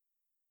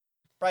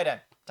 Brayden,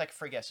 take a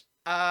free guess.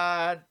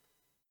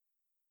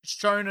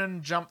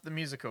 Shonen Jump the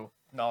musical.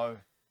 No,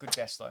 good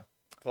guess though.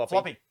 Floppy.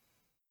 Floppy.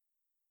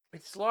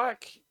 It's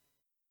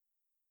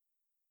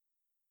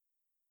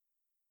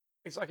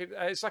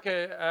like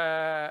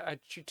a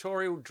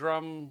tutorial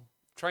drum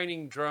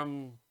training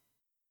drum.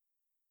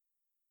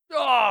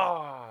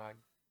 Oh,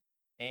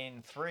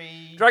 In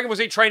 3. Dragon Ball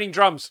Z training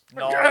drums.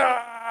 No.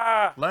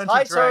 Ah! Learn to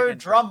Taito Dragon.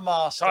 Drum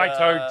Master.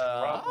 Taito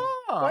Drum.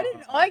 Why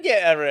didn't I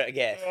get a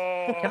guess?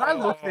 Can I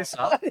look this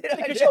up?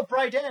 Because you're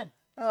Brayden.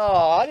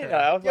 Oh, I didn't know.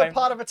 I was You're waiting-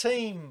 part of a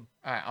team.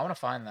 Alright, I want to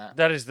find that.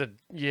 That is the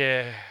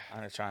yeah. I'm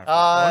gonna try and.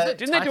 Uh, it?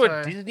 Didn't they do a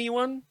Taito. Disney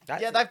one?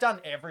 yeah, they've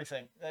done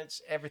everything.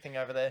 It's everything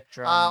over there.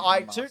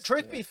 Drum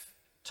Truth be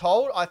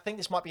told, I think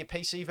this might be a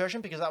PC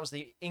version because that was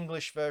the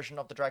English version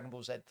of the Dragon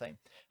Ball Z theme.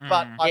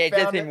 But Mm. I yeah, it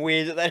does found seem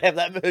weird that they'd have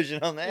that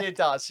version on there. it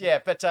does, yeah.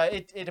 But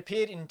it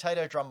appeared in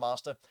Taito Drum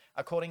Master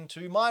according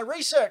to my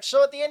research.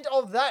 So at the end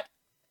of that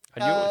I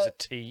knew it was a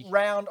T.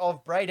 round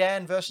of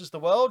Braydan versus the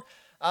world,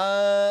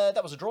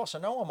 that was a draw, so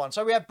no one won.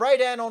 So we have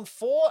Braydan on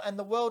 4 and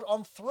the world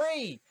on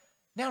 3.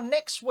 Now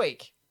next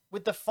week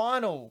with the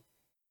final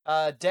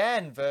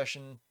Dan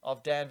version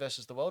of Dan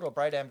versus the world or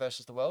Braydan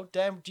versus the world.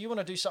 Dan, do you want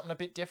to do something a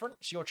bit different?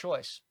 It's your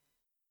choice.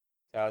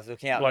 So I was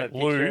looking out Like the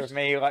picture lose. of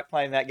me like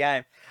playing that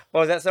game.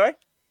 What was that? Sorry.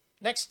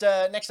 Next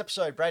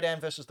episode,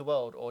 Braydan versus the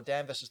world or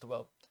Dan versus the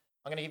world.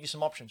 I'm going to give you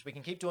some options. We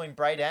can keep doing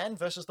Braydan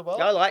versus the world.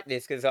 I like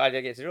this because I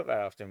don't get to do it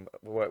very often.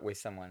 Work with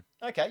someone.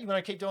 Okay, you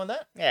want to keep doing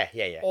that?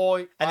 Yeah. Or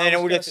And I then it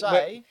was will gonna just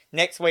say,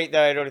 next week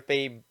though it'll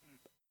be.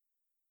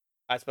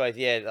 I suppose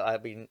I'll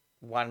be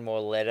one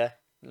more letter,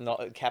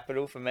 not a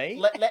capital for me.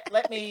 let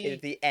Is me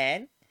the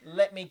N?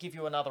 let me give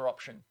you another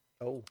option.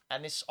 Oh.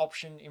 And this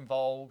option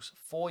involves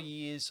 4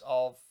 years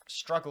of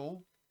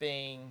struggle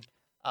being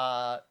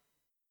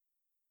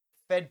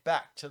fed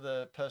back to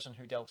the person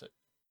who dealt it.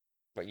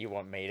 But you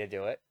want me to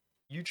do it?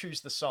 You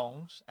choose the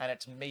songs, and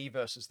it's me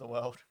versus the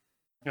world.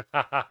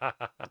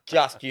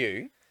 Just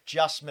you?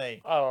 Just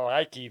me. I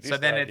like you. So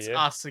then it's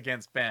us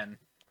against Ben.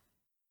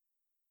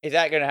 Is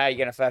that how you're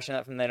gonna fashion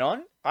that from then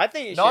on? I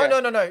think you No,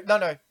 should.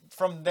 no.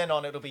 From then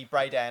on, it'll be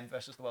Braydan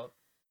versus the world.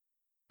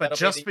 But That'll be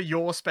just the- for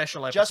your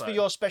special episode. Just for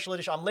your special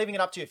edition. I'm leaving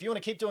it up to you. If you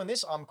want to keep doing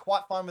this, I'm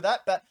quite fine with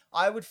that. But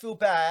I would feel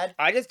bad.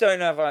 I just don't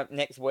know if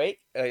next 2 weeks,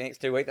 I'm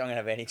gonna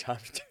have any time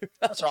to do that.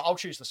 That's all right. I'll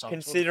choose the songs.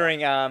 Considering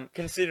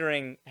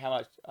how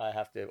much I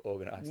have to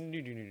organise. No.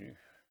 You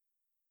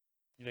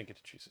don't get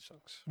to choose the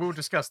songs. We'll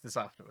discuss this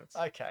afterwards.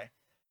 Okay.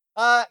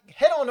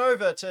 Head on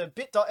over to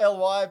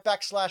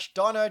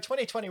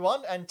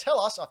bit.ly/Dino2021 and tell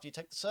us, after you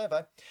take the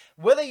survey,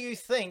 whether you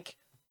think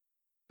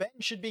Ben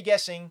should be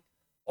guessing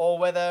or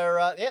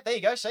whether there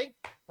you go. See,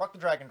 Rock the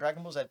Dragon,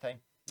 Dragon Ball Z theme.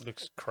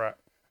 Looks crap.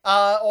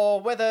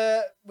 Or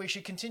whether we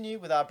should continue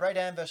with our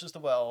Brayden versus the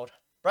world.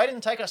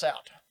 Brayden, take us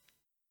out.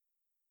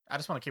 I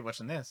just want to keep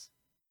watching this.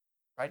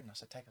 Brayden, I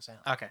said take us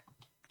out. Okay.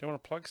 Do you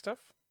want to plug stuff?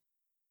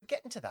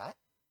 Get into that.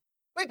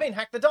 We've been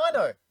Hack the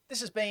Dino.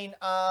 This has been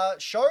a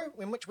show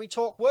in which we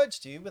talk words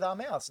to you with our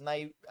mouths, and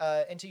they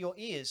enter your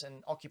ears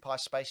and occupy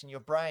space in your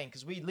brain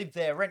because we live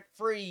there rent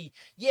free.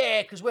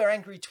 Yeah, because we're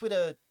angry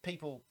Twitter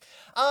people.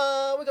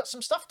 We got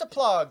some stuff to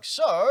plug,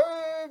 so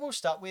we'll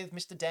start with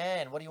Mr.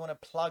 Dan. What do you want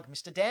to plug,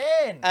 Mr.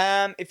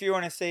 Dan? If you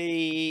want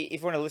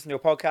to listen to a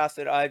podcast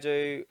that I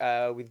do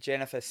with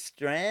Jennifer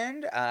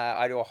Strand,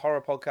 I do a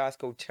horror podcast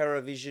called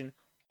TerrorVision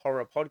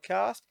Horror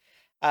Podcast.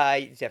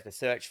 You just have to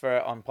search for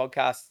it on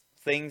podcast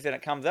things and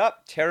it comes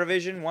up.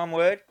 TerrorVision, one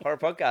word, horror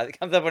podcast. It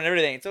comes up on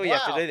everything. It's all you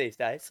have to Wow. do these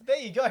days. There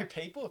you go,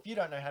 people. If you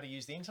don't know how to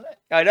use the internet,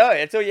 I know.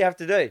 It's all you have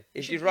to do.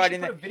 If you you should write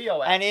in put there. a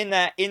video out. And in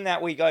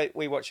that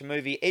we watch a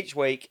movie each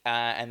week,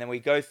 and then we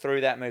go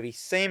through that movie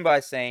scene by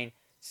scene,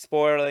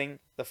 spoiling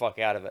the fuck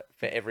out of it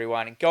for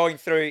everyone, and going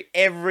through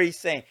every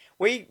scene.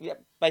 We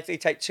basically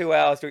take 2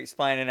 hours to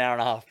explain an hour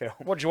and a half film.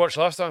 What did you watch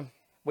last time?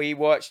 We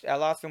watched our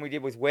last film we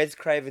did was Wes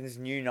Craven's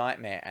New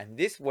Nightmare, and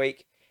this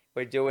week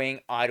we're doing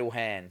Idle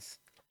Hands.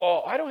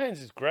 Oh, Idle Hands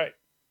is great.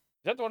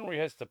 Is that the one where he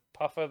has the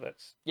puffer?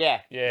 That's Yeah,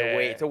 Yeah.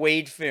 it's a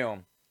weed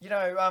film. You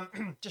know,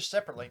 just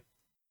separately,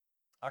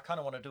 I kind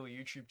of want to do a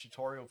YouTube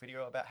tutorial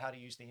video about how to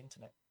use the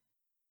internet.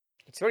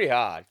 It's really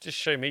hard. just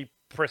show me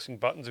pressing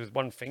buttons with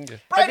one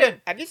finger.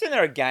 Brayden! Have you seen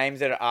there are games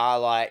that are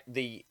like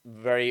the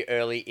very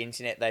early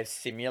internet? They've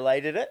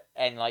simulated it,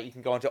 and like you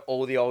can go onto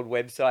all the old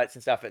websites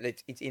and stuff.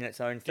 It's in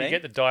its own Do thing. you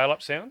get the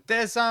dial-up sound?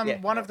 There's Yeah.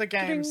 one of the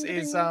games Ding,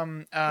 is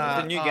ding. It's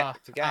a new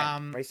it's a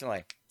game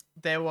recently.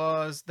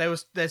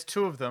 there's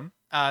two of them.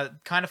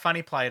 Kind of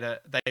Funny played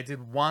it. They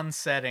did one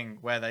setting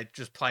where they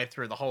just played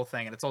through the whole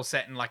thing, and it's all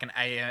set in like an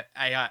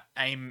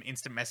AIM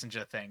instant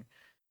messenger thing.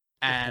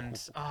 And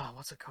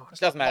what's it called?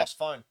 It's Doesn't like matter. Lost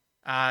Phone.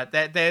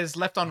 There's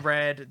Left on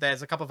Red.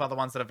 There's a couple of other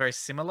ones that are very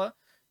similar,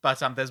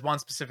 but there's one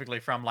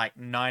specifically from like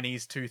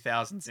 90s,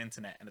 2000s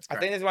internet, and it's I great.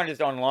 think there's one just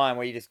online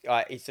where you just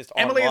it's just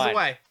Emily online. is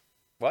away.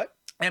 What?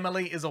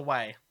 Emily is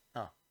away.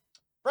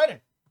 Brayden,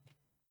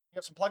 you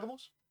got some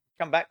pluggables?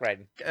 Come back,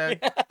 Raiden.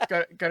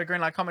 Go to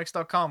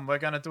greenlightcomics.com. We're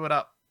gonna do it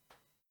up.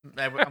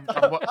 I'm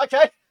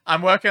Okay.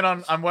 working on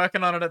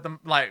it at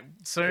the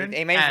soon.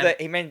 He means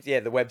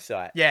and- the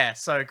website. Yeah,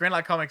 so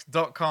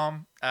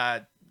greenlightcomics.com.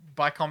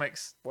 Buy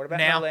comics What about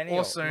now Millennial?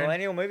 or soon.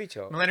 Millennial Movie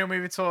Talk. Millennial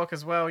Movie Talk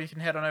as well. You can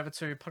head on over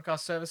to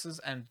podcast services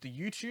and the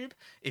YouTube.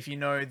 If you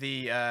know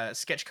the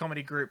sketch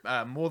comedy group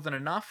More Than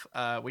Enough,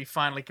 we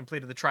finally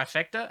completed the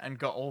trifecta and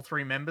got all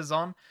 3 members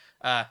on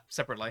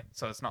separately.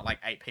 So it's not like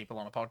 8 people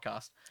on a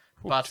podcast.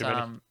 Ooh, But too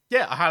many.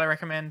 yeah, I highly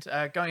recommend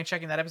going and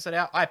checking that episode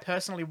out. I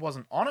personally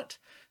wasn't on it,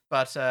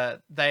 but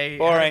they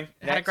Boring.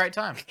 had a Next. great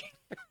time.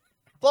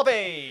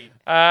 Floppy.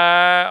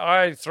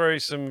 I throw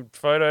some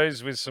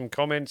photos with some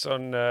comments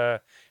on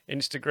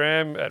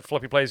Instagram at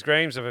Floppy Plays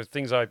Games of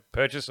things I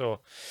purchase or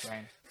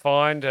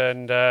find,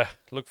 and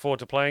look forward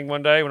to playing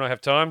one day when I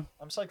have time.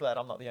 I'm so glad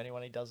I'm not the only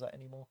one who does that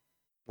anymore.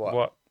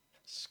 What?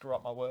 Screw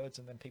up my words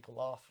and then people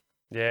laugh.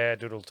 Yeah, I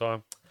do it all the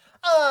time.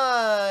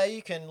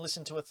 You can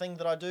listen to a thing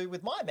that I do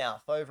with my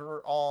mouth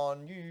over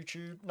on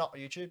YouTube. Not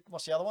YouTube.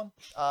 What's the other one?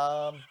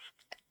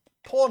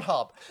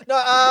 Pornhub. No,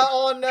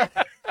 on.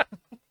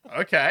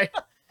 Okay.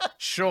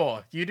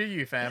 Sure. You do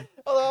you, fam.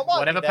 Although it might be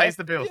Whatever there. pays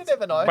the bills. You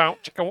never know. Bow,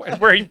 chicka, and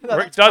where he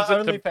That's does my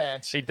it to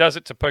OnlyFans. he does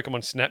it to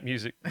Pokemon Snap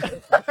music.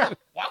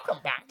 Welcome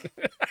back.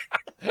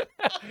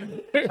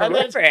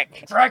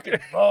 Terrific. Dragon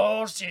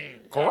Ball Z.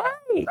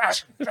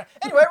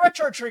 Anyway,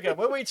 Retro Trigger,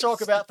 where we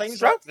talk about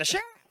things like Stroke the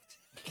shaft.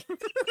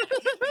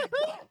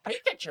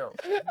 Pikachu.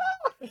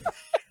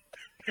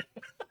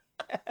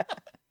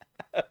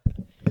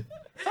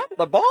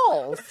 The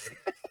balls.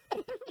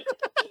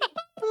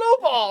 Blue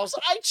balls,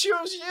 I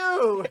choose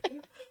you.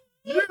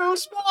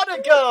 Use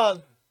water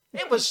gun.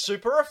 It was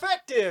super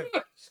effective.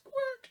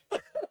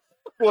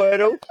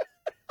 Squirtle.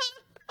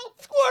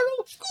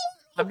 Squirtle.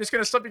 I'm just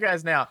gonna stop you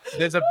guys now.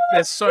 There's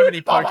so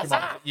many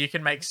Pokemon. You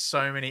can make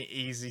so many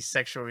easy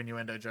sexual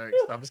innuendo jokes.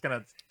 So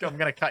I'm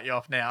gonna cut you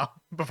off now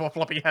before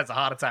Floppy has a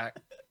heart attack.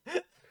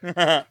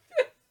 I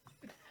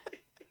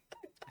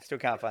still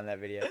can't find that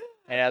video.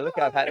 And look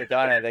up Hat the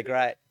Dino. They're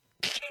great.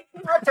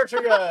 Retro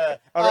Trigger.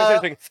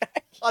 Oh,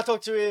 I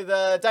talked with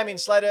Damien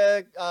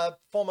Slater,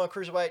 former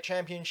Cruiserweight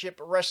Championship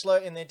wrestler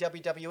in the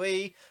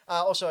WWE,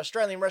 also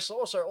Australian wrestler,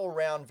 also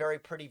all-round very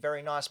pretty,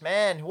 very nice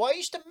man who I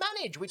used to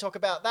manage. We talk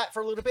about that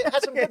for a little bit.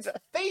 Had some good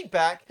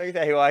feedback. Look at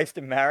that, who I used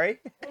to marry.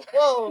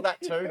 Well,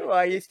 that too. Who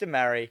I used to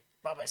marry.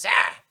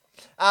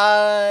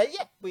 Yeah,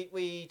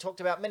 we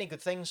talked about many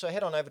good things, so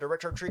head on over to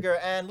Retro Trigger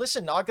and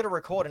listen. I've got to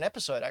record an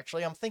episode,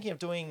 actually. I'm thinking of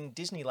doing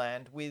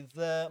Disneyland with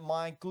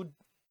my good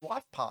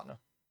life partner.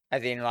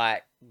 As in,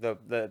 like,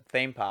 the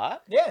theme park.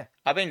 Yeah.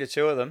 I've been to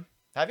 2 of them.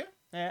 Have you?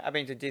 Yeah, I've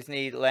been to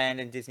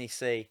Disneyland and Disney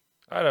Sea.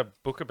 I had a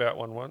book about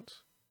one once.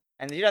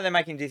 And you know they're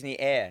making Disney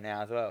Air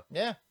now as well.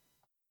 Yeah.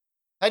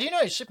 Hey, do you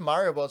know Super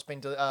Mario World's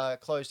been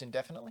closed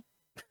indefinitely?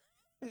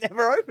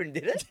 Never opened,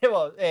 did it?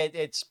 Well,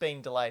 it's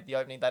been delayed. The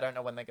opening, they don't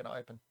know when they're going to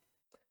open.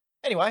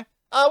 Anyway,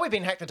 we've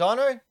been Hack the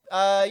Dino.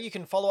 You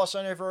can follow us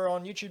over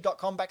on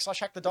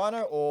youtube.com/Hack the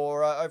Dino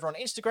or over on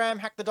Instagram,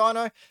 Hack the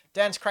Dino.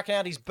 Dan's cracking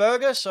out his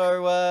burger,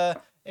 so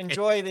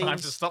enjoy Time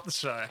to these. stop the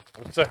show.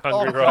 I'm so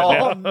hungry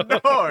right now.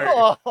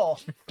 No. Oh,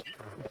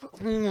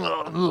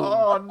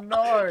 Oh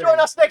no. join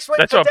us next week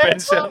That's for what Ben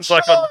Dan's sounds show.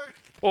 like on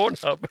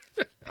Pornhub.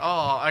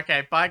 Oh,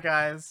 okay. Bye,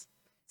 guys.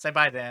 Say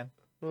bye, Dan.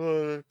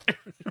 Uh,